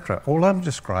problems, etc. All I'm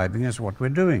describing is what we're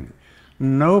doing.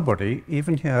 Nobody,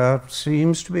 even here,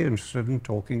 seems to be interested in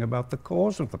talking about the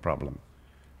cause of the problem.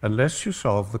 Unless you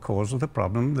solve the cause of the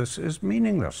problem, this is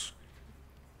meaningless.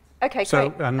 Okay, so,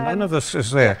 great. And none of this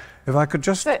is there. If I could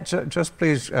just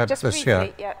please add just this briefly,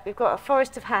 here. Yeah, we've got a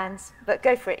forest of hands, but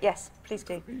go for it. Yes, please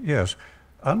do. Yes.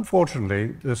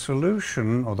 Unfortunately, the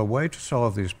solution or the way to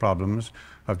solve these problems,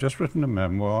 I've just written a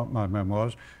memoir, my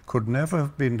memoirs, could never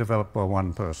have been developed by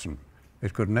one person.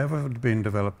 It could never have been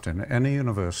developed in any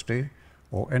university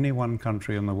or any one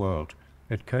country in the world.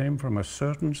 It came from a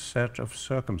certain set of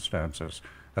circumstances.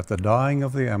 At the dying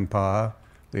of the empire,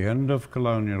 the end of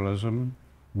colonialism,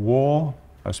 war.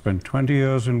 I spent 20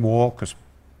 years in war because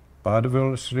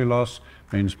biodiversity loss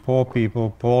means poor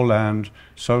people, poor land,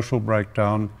 social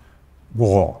breakdown,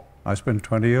 war. I spent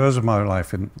 20 years of my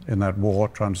life in that war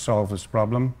trying to solve this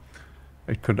problem.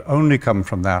 It could only come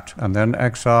from that, and then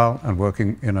exile and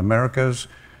working in Americas.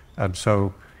 And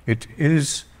so it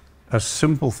is a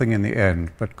simple thing in the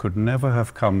end, but could never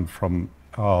have come from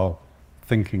our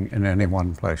thinking in any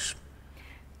one place.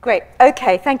 Great.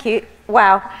 Okay, thank you.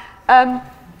 Wow.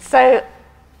 So,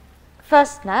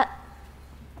 first, Nat.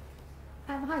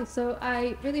 Hi. So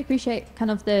I really appreciate kind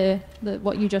of the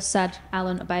what you just said,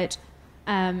 Alan, about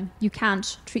you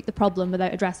can't treat the problem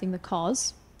without addressing the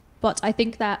cause. But I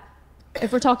think that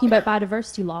if we're talking about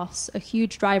biodiversity loss, a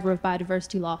huge driver of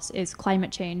biodiversity loss is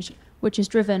climate change, which is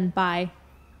driven by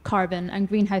carbon and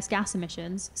greenhouse gas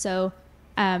emissions. So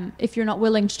if you're not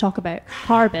willing to talk about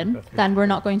carbon, then we're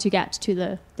not going to get to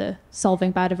the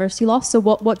solving biodiversity loss. So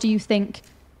what do you think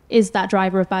is that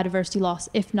driver of biodiversity loss,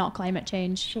 if not climate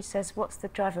change? She says, what's the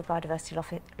driver of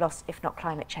biodiversity loss, if not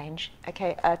climate change?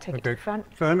 Okay, take it to the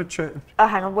front. Climate change. Oh,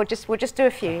 hang on, we'll just do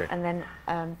a few, and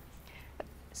then,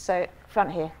 so,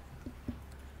 front here.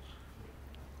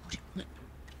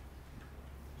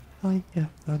 Hi, yeah,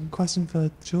 question for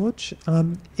George.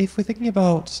 If we're thinking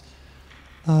about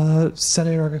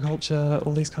cellular agriculture,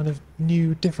 all these kind of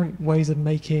new, different ways of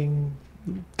making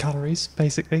calories,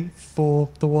 basically, for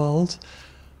the world,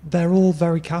 they're all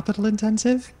very capital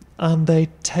intensive, and they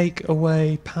take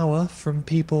away power from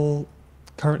people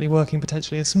currently working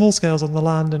potentially in small scales on the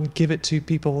land and give it to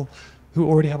people who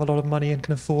already have a lot of money and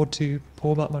can afford to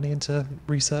pour that money into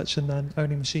research and then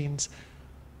owning machines.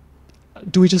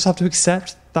 Do we just have to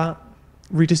accept that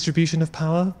redistribution of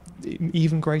power,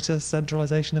 even greater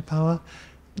centralization of power,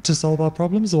 to solve our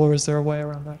problems, or is there a way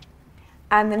around that?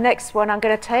 And the next one I'm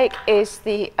going to take is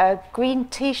the green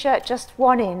T-shirt, just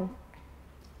one in.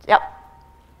 Yep.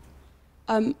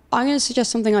 I'm going to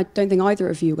suggest something I don't think either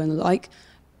of you are going to like.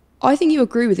 I think you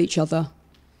agree with each other.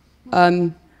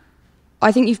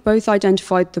 I think you've both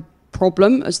identified the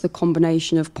problem as the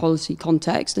combination of policy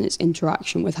context and its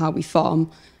interaction with how we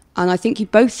farm. And I think you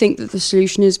both think that the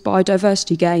solution is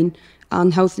biodiversity gain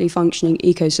and healthily functioning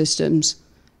ecosystems.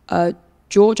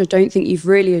 George, I don't think you've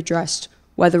really addressed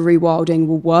whether rewilding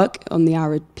will work on the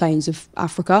arid plains of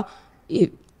Africa,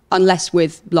 unless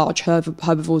with large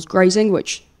herbivores grazing,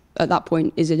 which at that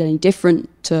point, is it any different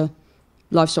to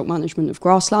livestock management of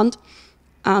grassland?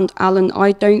 And Alan,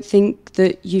 I don't think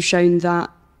that you've shown that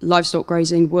livestock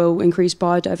grazing will increase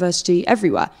biodiversity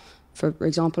everywhere. For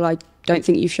example, I don't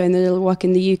think you've shown that it'll work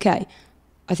in the UK.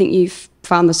 I think you've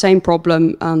found the same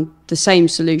problem and the same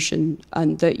solution,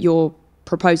 and that you're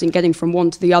proposing getting from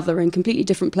one to the other in completely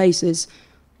different places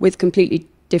with completely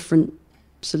different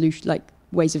solution, like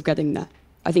ways of getting there.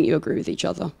 I think you agree with each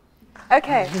other.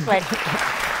 Okay, great.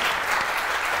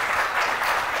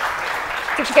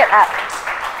 Did you get that?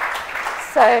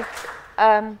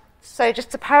 So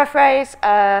just to paraphrase,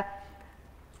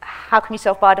 how can you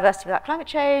solve biodiversity without climate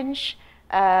change?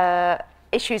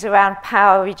 Issues around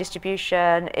power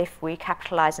redistribution if we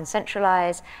capitalise and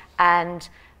centralise, and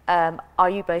are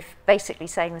you both basically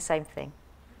saying the same thing?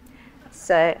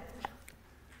 So,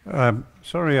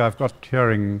 Sorry, I've got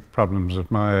hearing problems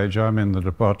at my age. I'm in the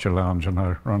departure lounge and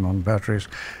I run on batteries.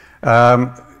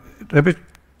 Let me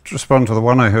respond to the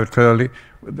one I heard clearly.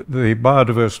 The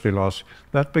biodiversity loss,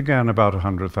 that began about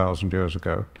 100,000 years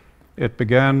ago. It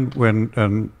began when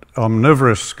an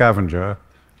omnivorous scavenger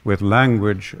with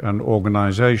language and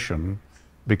organization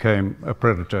became a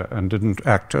predator and didn't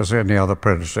act as any other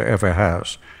predator ever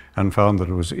has, and found that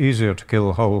it was easier to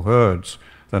kill whole herds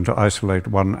than to isolate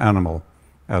one animal,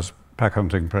 as pack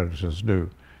hunting predators do.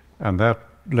 And that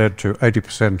led to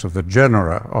 80% of the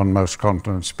genera on most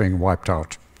continents being wiped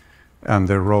out and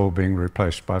their role being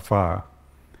replaced by fire.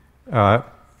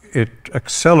 It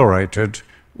accelerated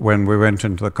when we went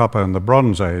into the Copper and the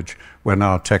Bronze Age, when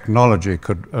our technology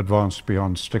could advance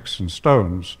beyond sticks and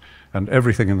stones, and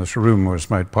everything in this room was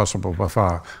made possible by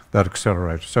fire. That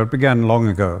accelerated. So it began long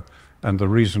ago, and the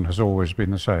reason has always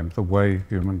been the same, the way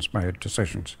humans made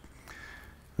decisions.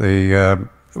 Did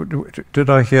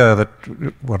I hear that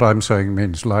what I'm saying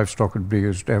means livestock would be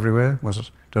used everywhere?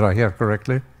 Did I hear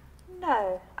correctly?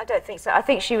 No, I don't think so. I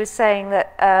think she was saying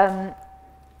that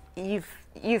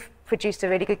you've produced a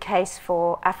really good case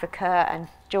for Africa, and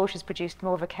George has produced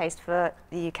more of a case for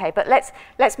the UK. But let's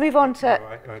move on to.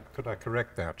 No, could I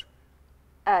correct that?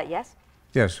 Yes.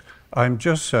 Yes, I'm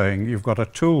just saying you've got a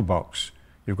toolbox.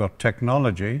 You've got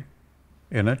technology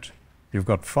in it, you've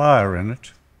got fire in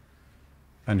it,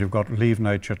 and you've got leave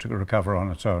nature to recover on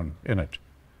its own in it.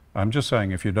 I'm just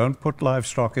saying if you don't put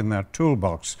livestock in that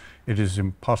toolbox, it is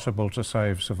impossible to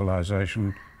save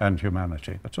civilization and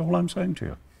humanity. That's all I'm saying to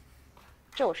you.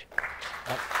 George.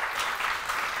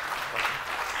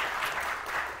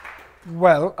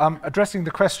 Well, addressing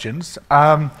the questions,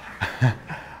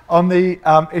 on the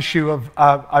issue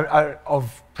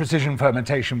of precision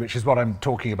fermentation, which is what I'm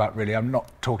talking about really. I'm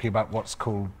not talking about what's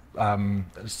called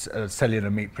cellular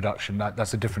meat production.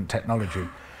 That's a different technology.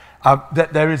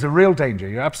 There is a real danger.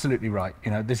 You're absolutely right.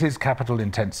 You know, this is capital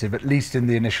intensive, at least in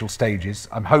the initial stages.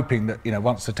 I'm hoping that, you know,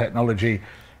 once the technology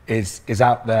is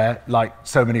out there, like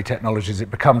so many technologies,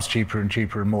 it becomes cheaper and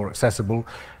cheaper and more accessible.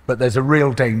 But there's a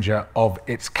real danger of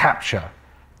its capture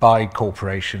by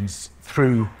corporations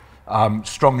through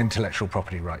strong intellectual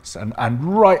property rights and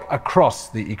right across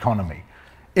the economy.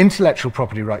 Intellectual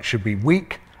property rights should be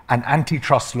weak and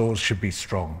antitrust laws should be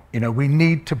strong. You know, we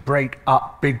need to break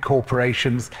up big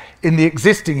corporations in the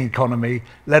existing economy,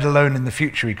 let alone in the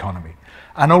future economy.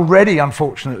 And already,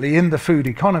 unfortunately, in the food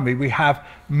economy, we have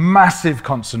massive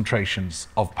concentrations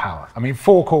of power. I mean,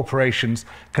 4 corporations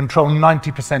control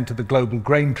 90% of the global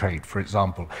grain trade, for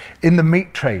example. In the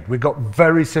meat trade, we've got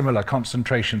very similar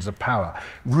concentrations of power.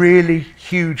 Really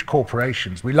huge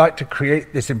corporations. We like to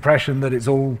create this impression that it's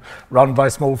all run by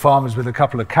small farmers with a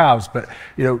couple of cows, but,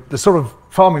 you know, the sort of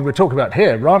farming we're talking about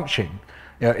here, ranching,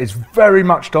 you know, is very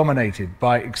much dominated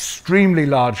by extremely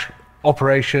large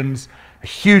operations, a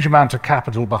huge amount of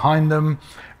capital behind them,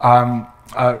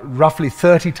 roughly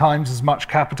 30 times as much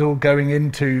capital going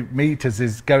into meat as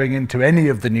is going into any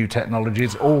of the new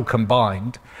technologies, all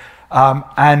combined.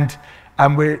 And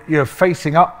we're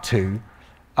facing up to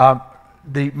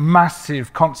the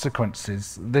massive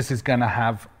consequences this is going to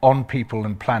have on people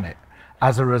and planet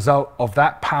as a result of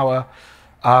that power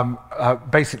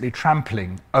basically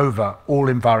trampling over all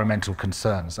environmental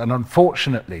concerns. And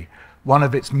unfortunately, one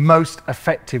of its most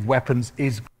effective weapons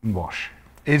is greenwash,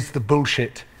 is the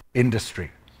bullshit industry.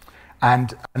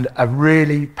 And a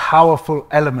really powerful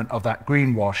element of that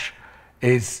greenwash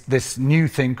is this new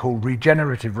thing called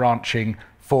regenerative ranching,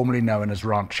 formerly known as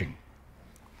ranching.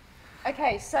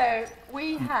 Okay, so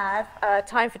we have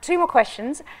time for 2 more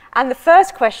questions, and the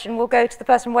first question will go to the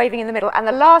person waving in the middle, and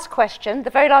the last question, the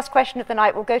very last question of the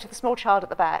night, will go to the small child at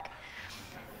the back.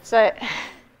 So.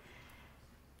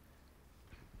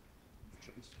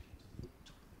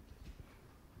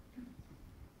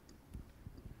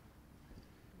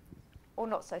 Or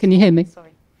not so. Can you hear me?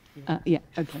 Sorry. Yeah,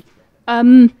 okay.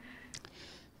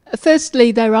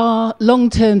 Firstly, there are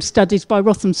long-term studies by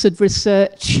Rothamsted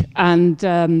Research and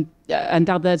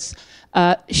others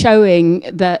showing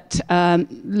that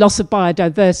loss of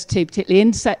biodiversity, particularly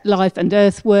insect life and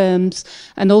earthworms,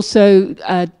 and also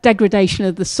degradation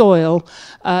of the soil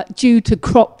due to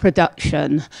crop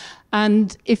production.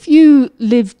 And if you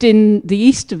lived in the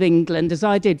east of England, as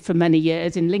I did for many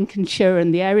years, in Lincolnshire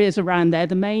and the areas around there,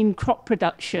 the main crop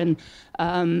production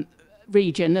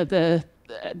region of the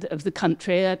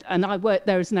country, and I worked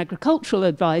there as an agricultural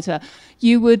advisor,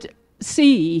 you would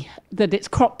see that it's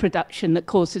crop production that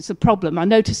causes the problem. I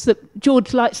noticed that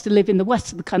George likes to live in the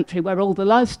west of the country where all the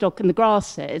livestock and the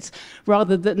grass is,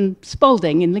 rather than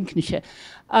Spalding in Lincolnshire.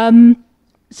 And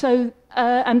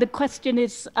the question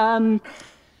is,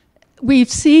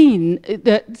 we've seen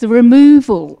that the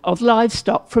removal of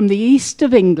livestock from the east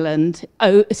of England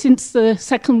since the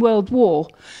Second World War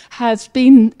has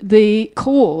been the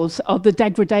cause of the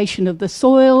degradation of the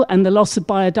soil and the loss of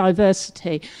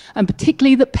biodiversity, and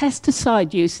particularly the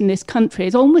pesticide use in this country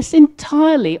is almost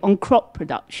entirely on crop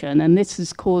production, and this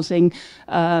is causing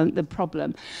the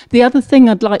problem. The other thing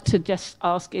I'd like to just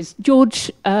ask is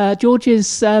George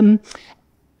is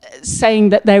saying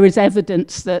that there is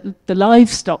evidence that the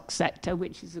livestock sector,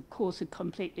 which is of course a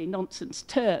completely nonsense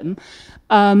term,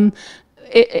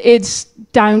 it's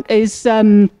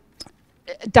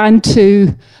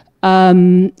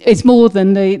more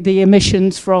than the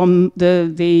emissions from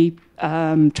the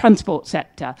transport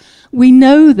sector. We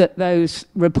know that those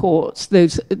reports,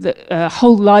 the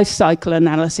whole life cycle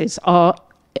analysis, are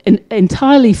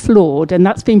entirely flawed, and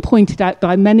that's been pointed out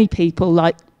by many people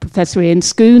like Professor Ian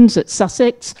Scoons at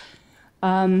Sussex.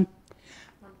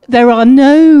 There are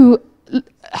no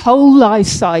whole life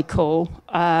cycle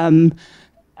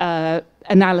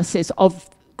analysis of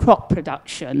crop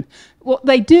production. What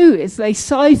they do is they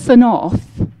siphon off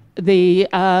the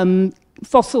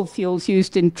fossil fuels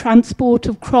used in transport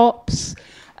of crops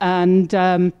and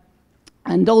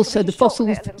also the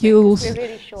fossil fuels.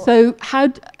 Really so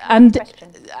and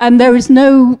there is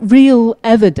no real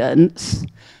evidence.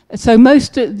 So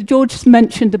George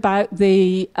mentioned about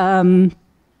the... Can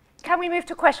we move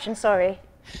to questions, sorry?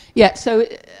 Yeah, so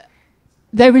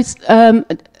there is...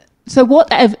 so what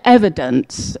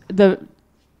evidence...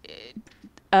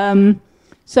 so I'm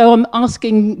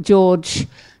asking George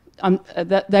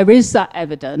that there is that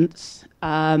evidence,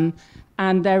 and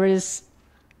there is...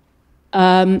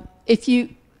 if you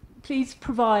please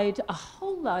provide a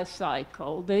whole life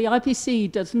cycle, the IPC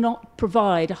does not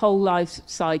provide a whole life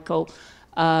cycle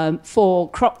for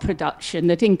crop production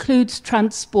that includes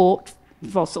transport,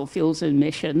 fossil fuels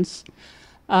emissions,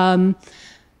 and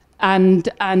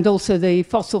also the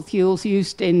fossil fuels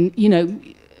used in,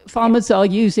 farmers are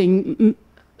using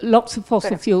lots of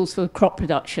fossil fuels for crop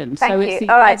production. Thank so you. It's the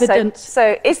All right, evidence,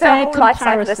 so is there a whole life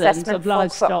cycle comparisons assessment of for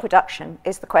livestock crop production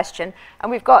is the question. And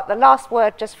we've got the last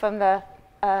word just from the...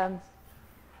 do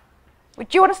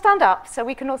you want to stand up so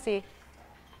we can all see?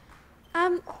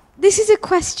 This is a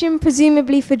question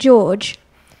presumably for George.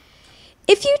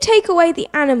 If you take away the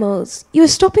animals, you are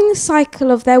stopping the cycle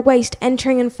of their waste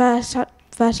entering and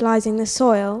fertilizing the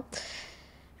soil.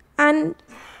 And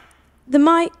the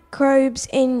microbes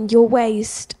in your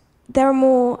waste, there are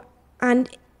more, and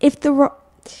the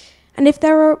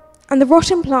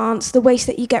rotten plants, the waste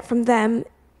that you get from them,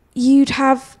 you'd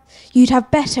have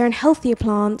better and healthier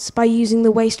plants by using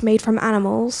the waste made from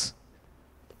animals.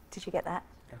 Did you get that?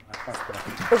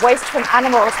 The waste from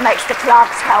animals makes the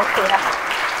plants healthier.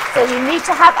 So you need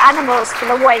to have animals for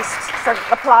the waste so that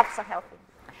the plants are healthy.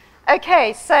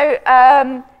 Okay, so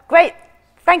great.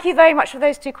 Thank you very much for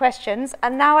those two questions.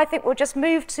 And now I think we'll just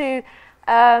move to...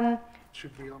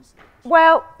 Should we answer?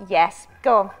 Well, yes.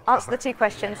 Go on. Answer the two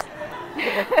questions.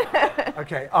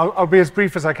 Okay, I'll be as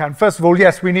brief as I can. First of all,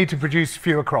 yes, we need to produce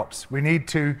fewer crops. We need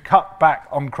to cut back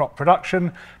on crop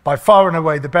production. By far and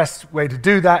away, the best way to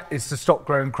do that is to stop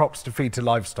growing crops to feed to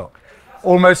livestock.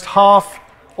 Almost half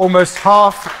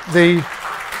the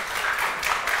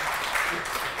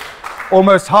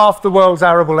world's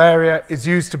arable area is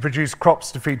used to produce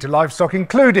crops to feed to livestock,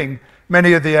 including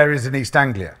many of the areas in East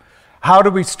Anglia. How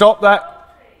do we stop that?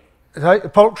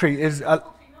 Poultry is...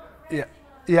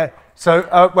 yeah.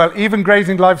 So, well, even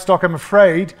grazing livestock, I'm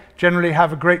afraid, generally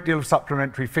have a great deal of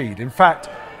supplementary feed. In fact,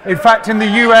 in the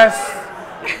US,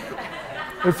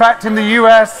 the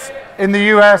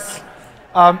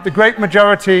great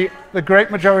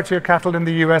majority of cattle in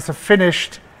the US are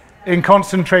finished in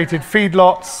concentrated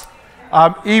feedlots.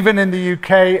 Even in the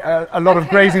UK, a lot of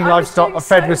grazing livestock are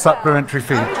fed with supplementary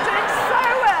feed.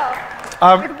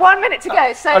 With 1 minute to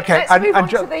go, so okay, let's move on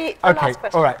to the last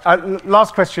question. All right,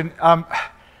 last question.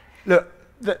 Look,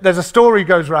 there's a story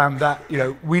goes around that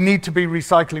we need to be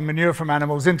recycling manure from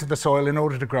animals into the soil in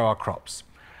order to grow our crops.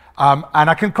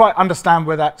 And I can quite understand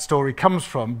where that story comes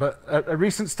from, but a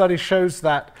recent study shows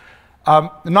that the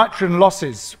nitrogen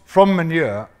losses from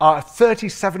manure are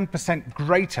 37%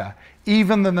 greater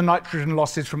even than the nitrogen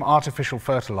losses from artificial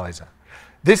fertilizer.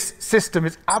 This system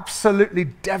is absolutely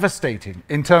devastating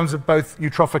in terms of both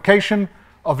eutrophication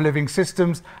of living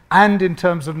systems and in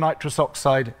terms of nitrous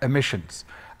oxide emissions.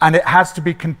 And it has to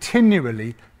be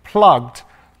continually plugged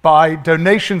by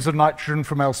donations of nitrogen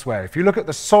from elsewhere. If you look at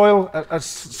the Soil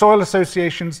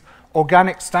Association's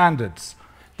organic standards,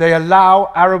 they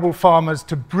allow arable farmers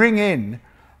to bring in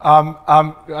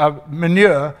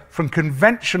manure from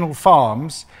conventional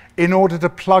farms in order to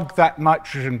plug that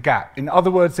nitrogen gap. In other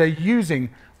words, they're using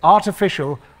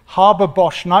artificial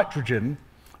Haber-Bosch nitrogen,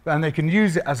 and they can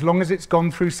use it as long as it's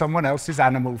gone through someone else's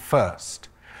animal first.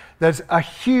 There's a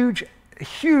huge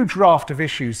raft of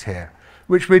issues here,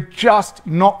 which we're just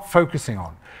not focusing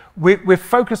on. We're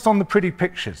focused on the pretty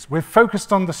pictures. We're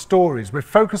focused on the stories. We're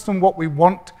focused on what we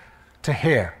want to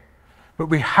hear. But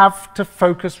we have to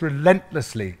focus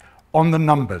relentlessly on the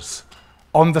numbers,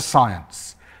 on the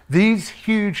science. These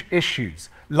huge issues,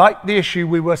 like the issue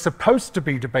we were supposed to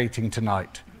be debating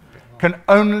tonight, can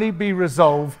only be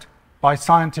resolved by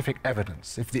scientific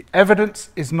evidence. If the evidence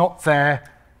is not there,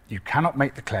 you cannot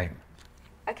make the claim.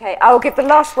 Okay, I will give the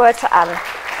last word to Allan.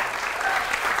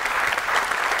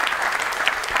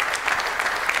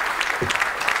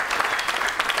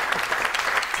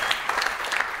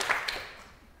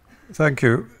 Thank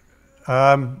you.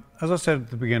 As I said at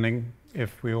the beginning,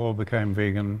 if we all became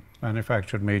vegan,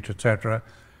 manufactured meat, etc.,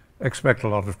 expect a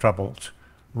lot of troubles.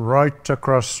 Right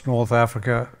across North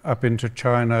Africa, up into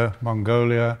China,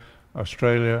 Mongolia,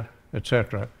 Australia,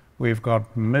 etc., we've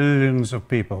got millions of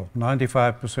people.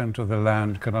 95% of the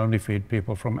land can only feed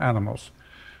people from animals.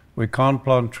 We can't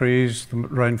plant trees. The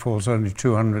rainfall is only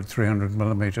 200, 300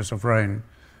 millimeters of rain.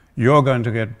 You're going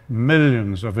to get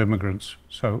millions of immigrants,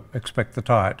 so expect the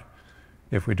tide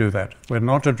if we do that. We're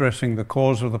not addressing the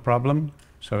cause of the problem,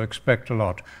 so expect a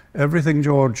lot. Everything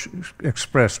George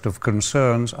expressed of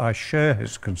concerns, I share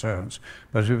his concerns,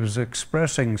 but he was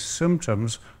expressing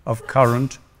symptoms of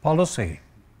current policy.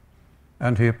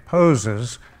 And he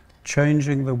opposes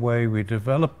changing the way we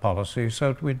develop policy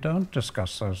so that we don't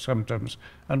discuss those symptoms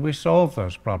and we solve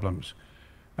those problems.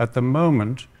 At the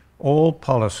moment, all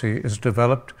policy is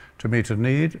developed to meet a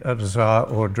need, a desire,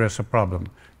 or address a problem.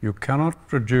 You cannot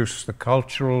reduce the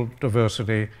cultural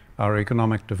diversity, our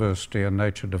economic diversity, and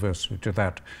nature diversity to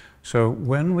that. So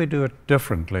when we do it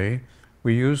differently,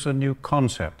 we use a new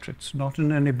concept. It's not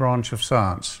in any branch of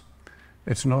science.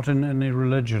 It's not in any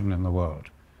religion in the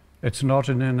world. It's not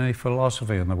in any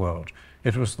philosophy in the world.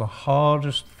 It was the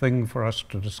hardest thing for us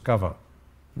to discover.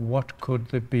 What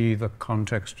could be the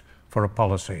context for a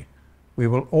policy? We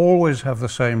will always have the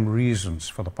same reasons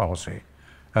for the policy.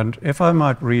 And if I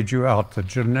might read you out the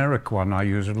generic one I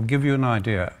use, it'll give you an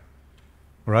idea,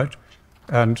 right?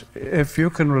 And if you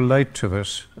can relate to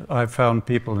this, I've found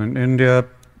people in India,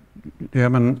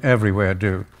 Yemen, everywhere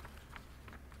do.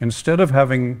 Instead of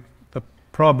having the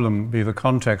problem be the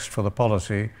context for the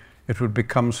policy, it would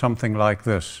become something like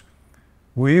this.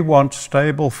 We want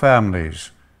stable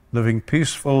families living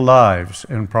peaceful lives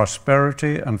in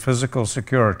prosperity and physical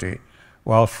security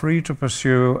while free to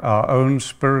pursue our own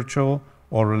spiritual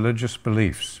or religious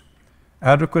beliefs,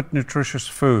 adequate nutritious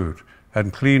food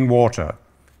and clean water,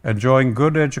 enjoying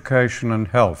good education and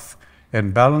health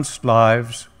in balanced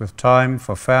lives with time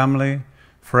for family,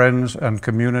 friends and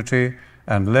community,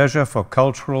 and leisure for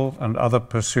cultural and other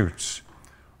pursuits,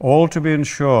 all to be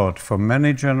ensured for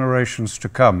many generations to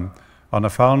come on a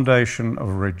foundation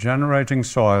of regenerating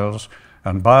soils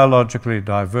and biologically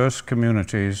diverse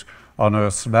communities on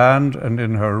Earth's land and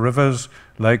in her rivers,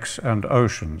 lakes, and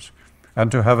oceans,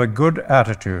 and to have a good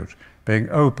attitude, being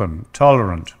open,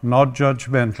 tolerant, not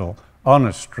judgmental,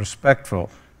 honest, respectful,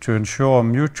 to ensure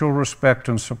mutual respect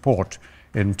and support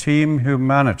in team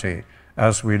humanity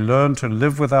as we learn to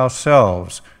live with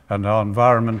ourselves and our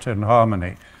environment in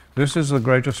harmony. This is the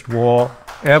greatest war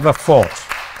ever fought,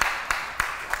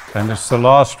 and it's the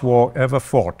last war ever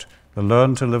fought, to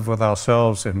learn to live with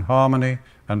ourselves in harmony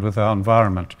and with our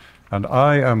environment. And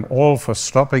I am all for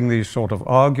stopping these sort of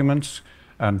arguments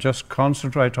and just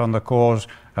concentrate on the cause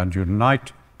and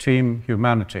unite team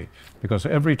humanity. Because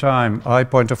every time I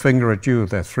point a finger at you,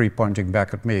 there are three pointing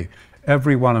back at me.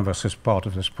 Every one of us is part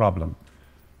of this problem.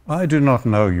 I do not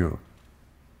know you.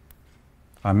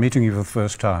 I'm meeting you for the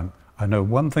first time. I know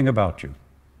one thing about you,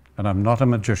 and I'm not a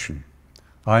magician.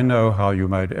 I know how you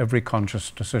made every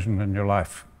conscious decision in your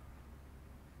life.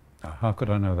 Now, how could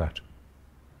I know that?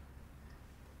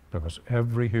 Because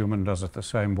every human does it the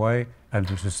same way, and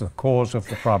it is the cause of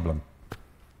the problem.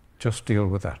 Just deal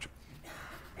with that.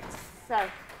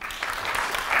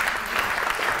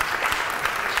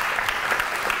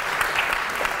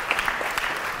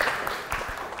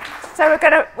 So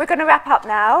we're going to wrap up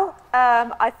now.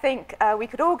 I think we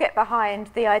could all get behind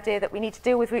the idea that we need to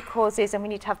deal with root causes and we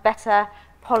need to have better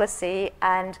policy,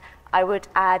 and I would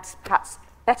add perhaps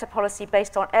better policy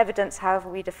based on evidence, however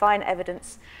we define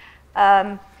evidence.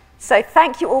 So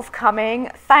thank you all for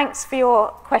coming. Thanks for your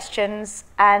questions,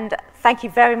 and thank you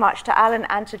very much to Allan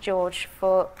and to George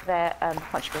for their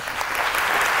contribution.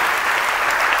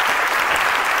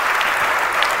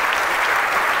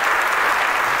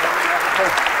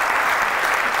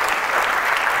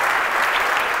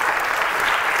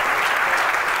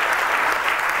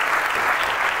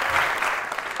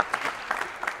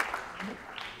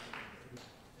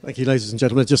 Thank you, ladies and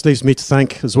gentlemen. It just leaves me to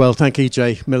thank as well. Thank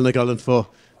E.J. Milner-Gulland for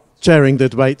chairing the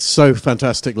debate so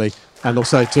fantastically, and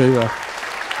also to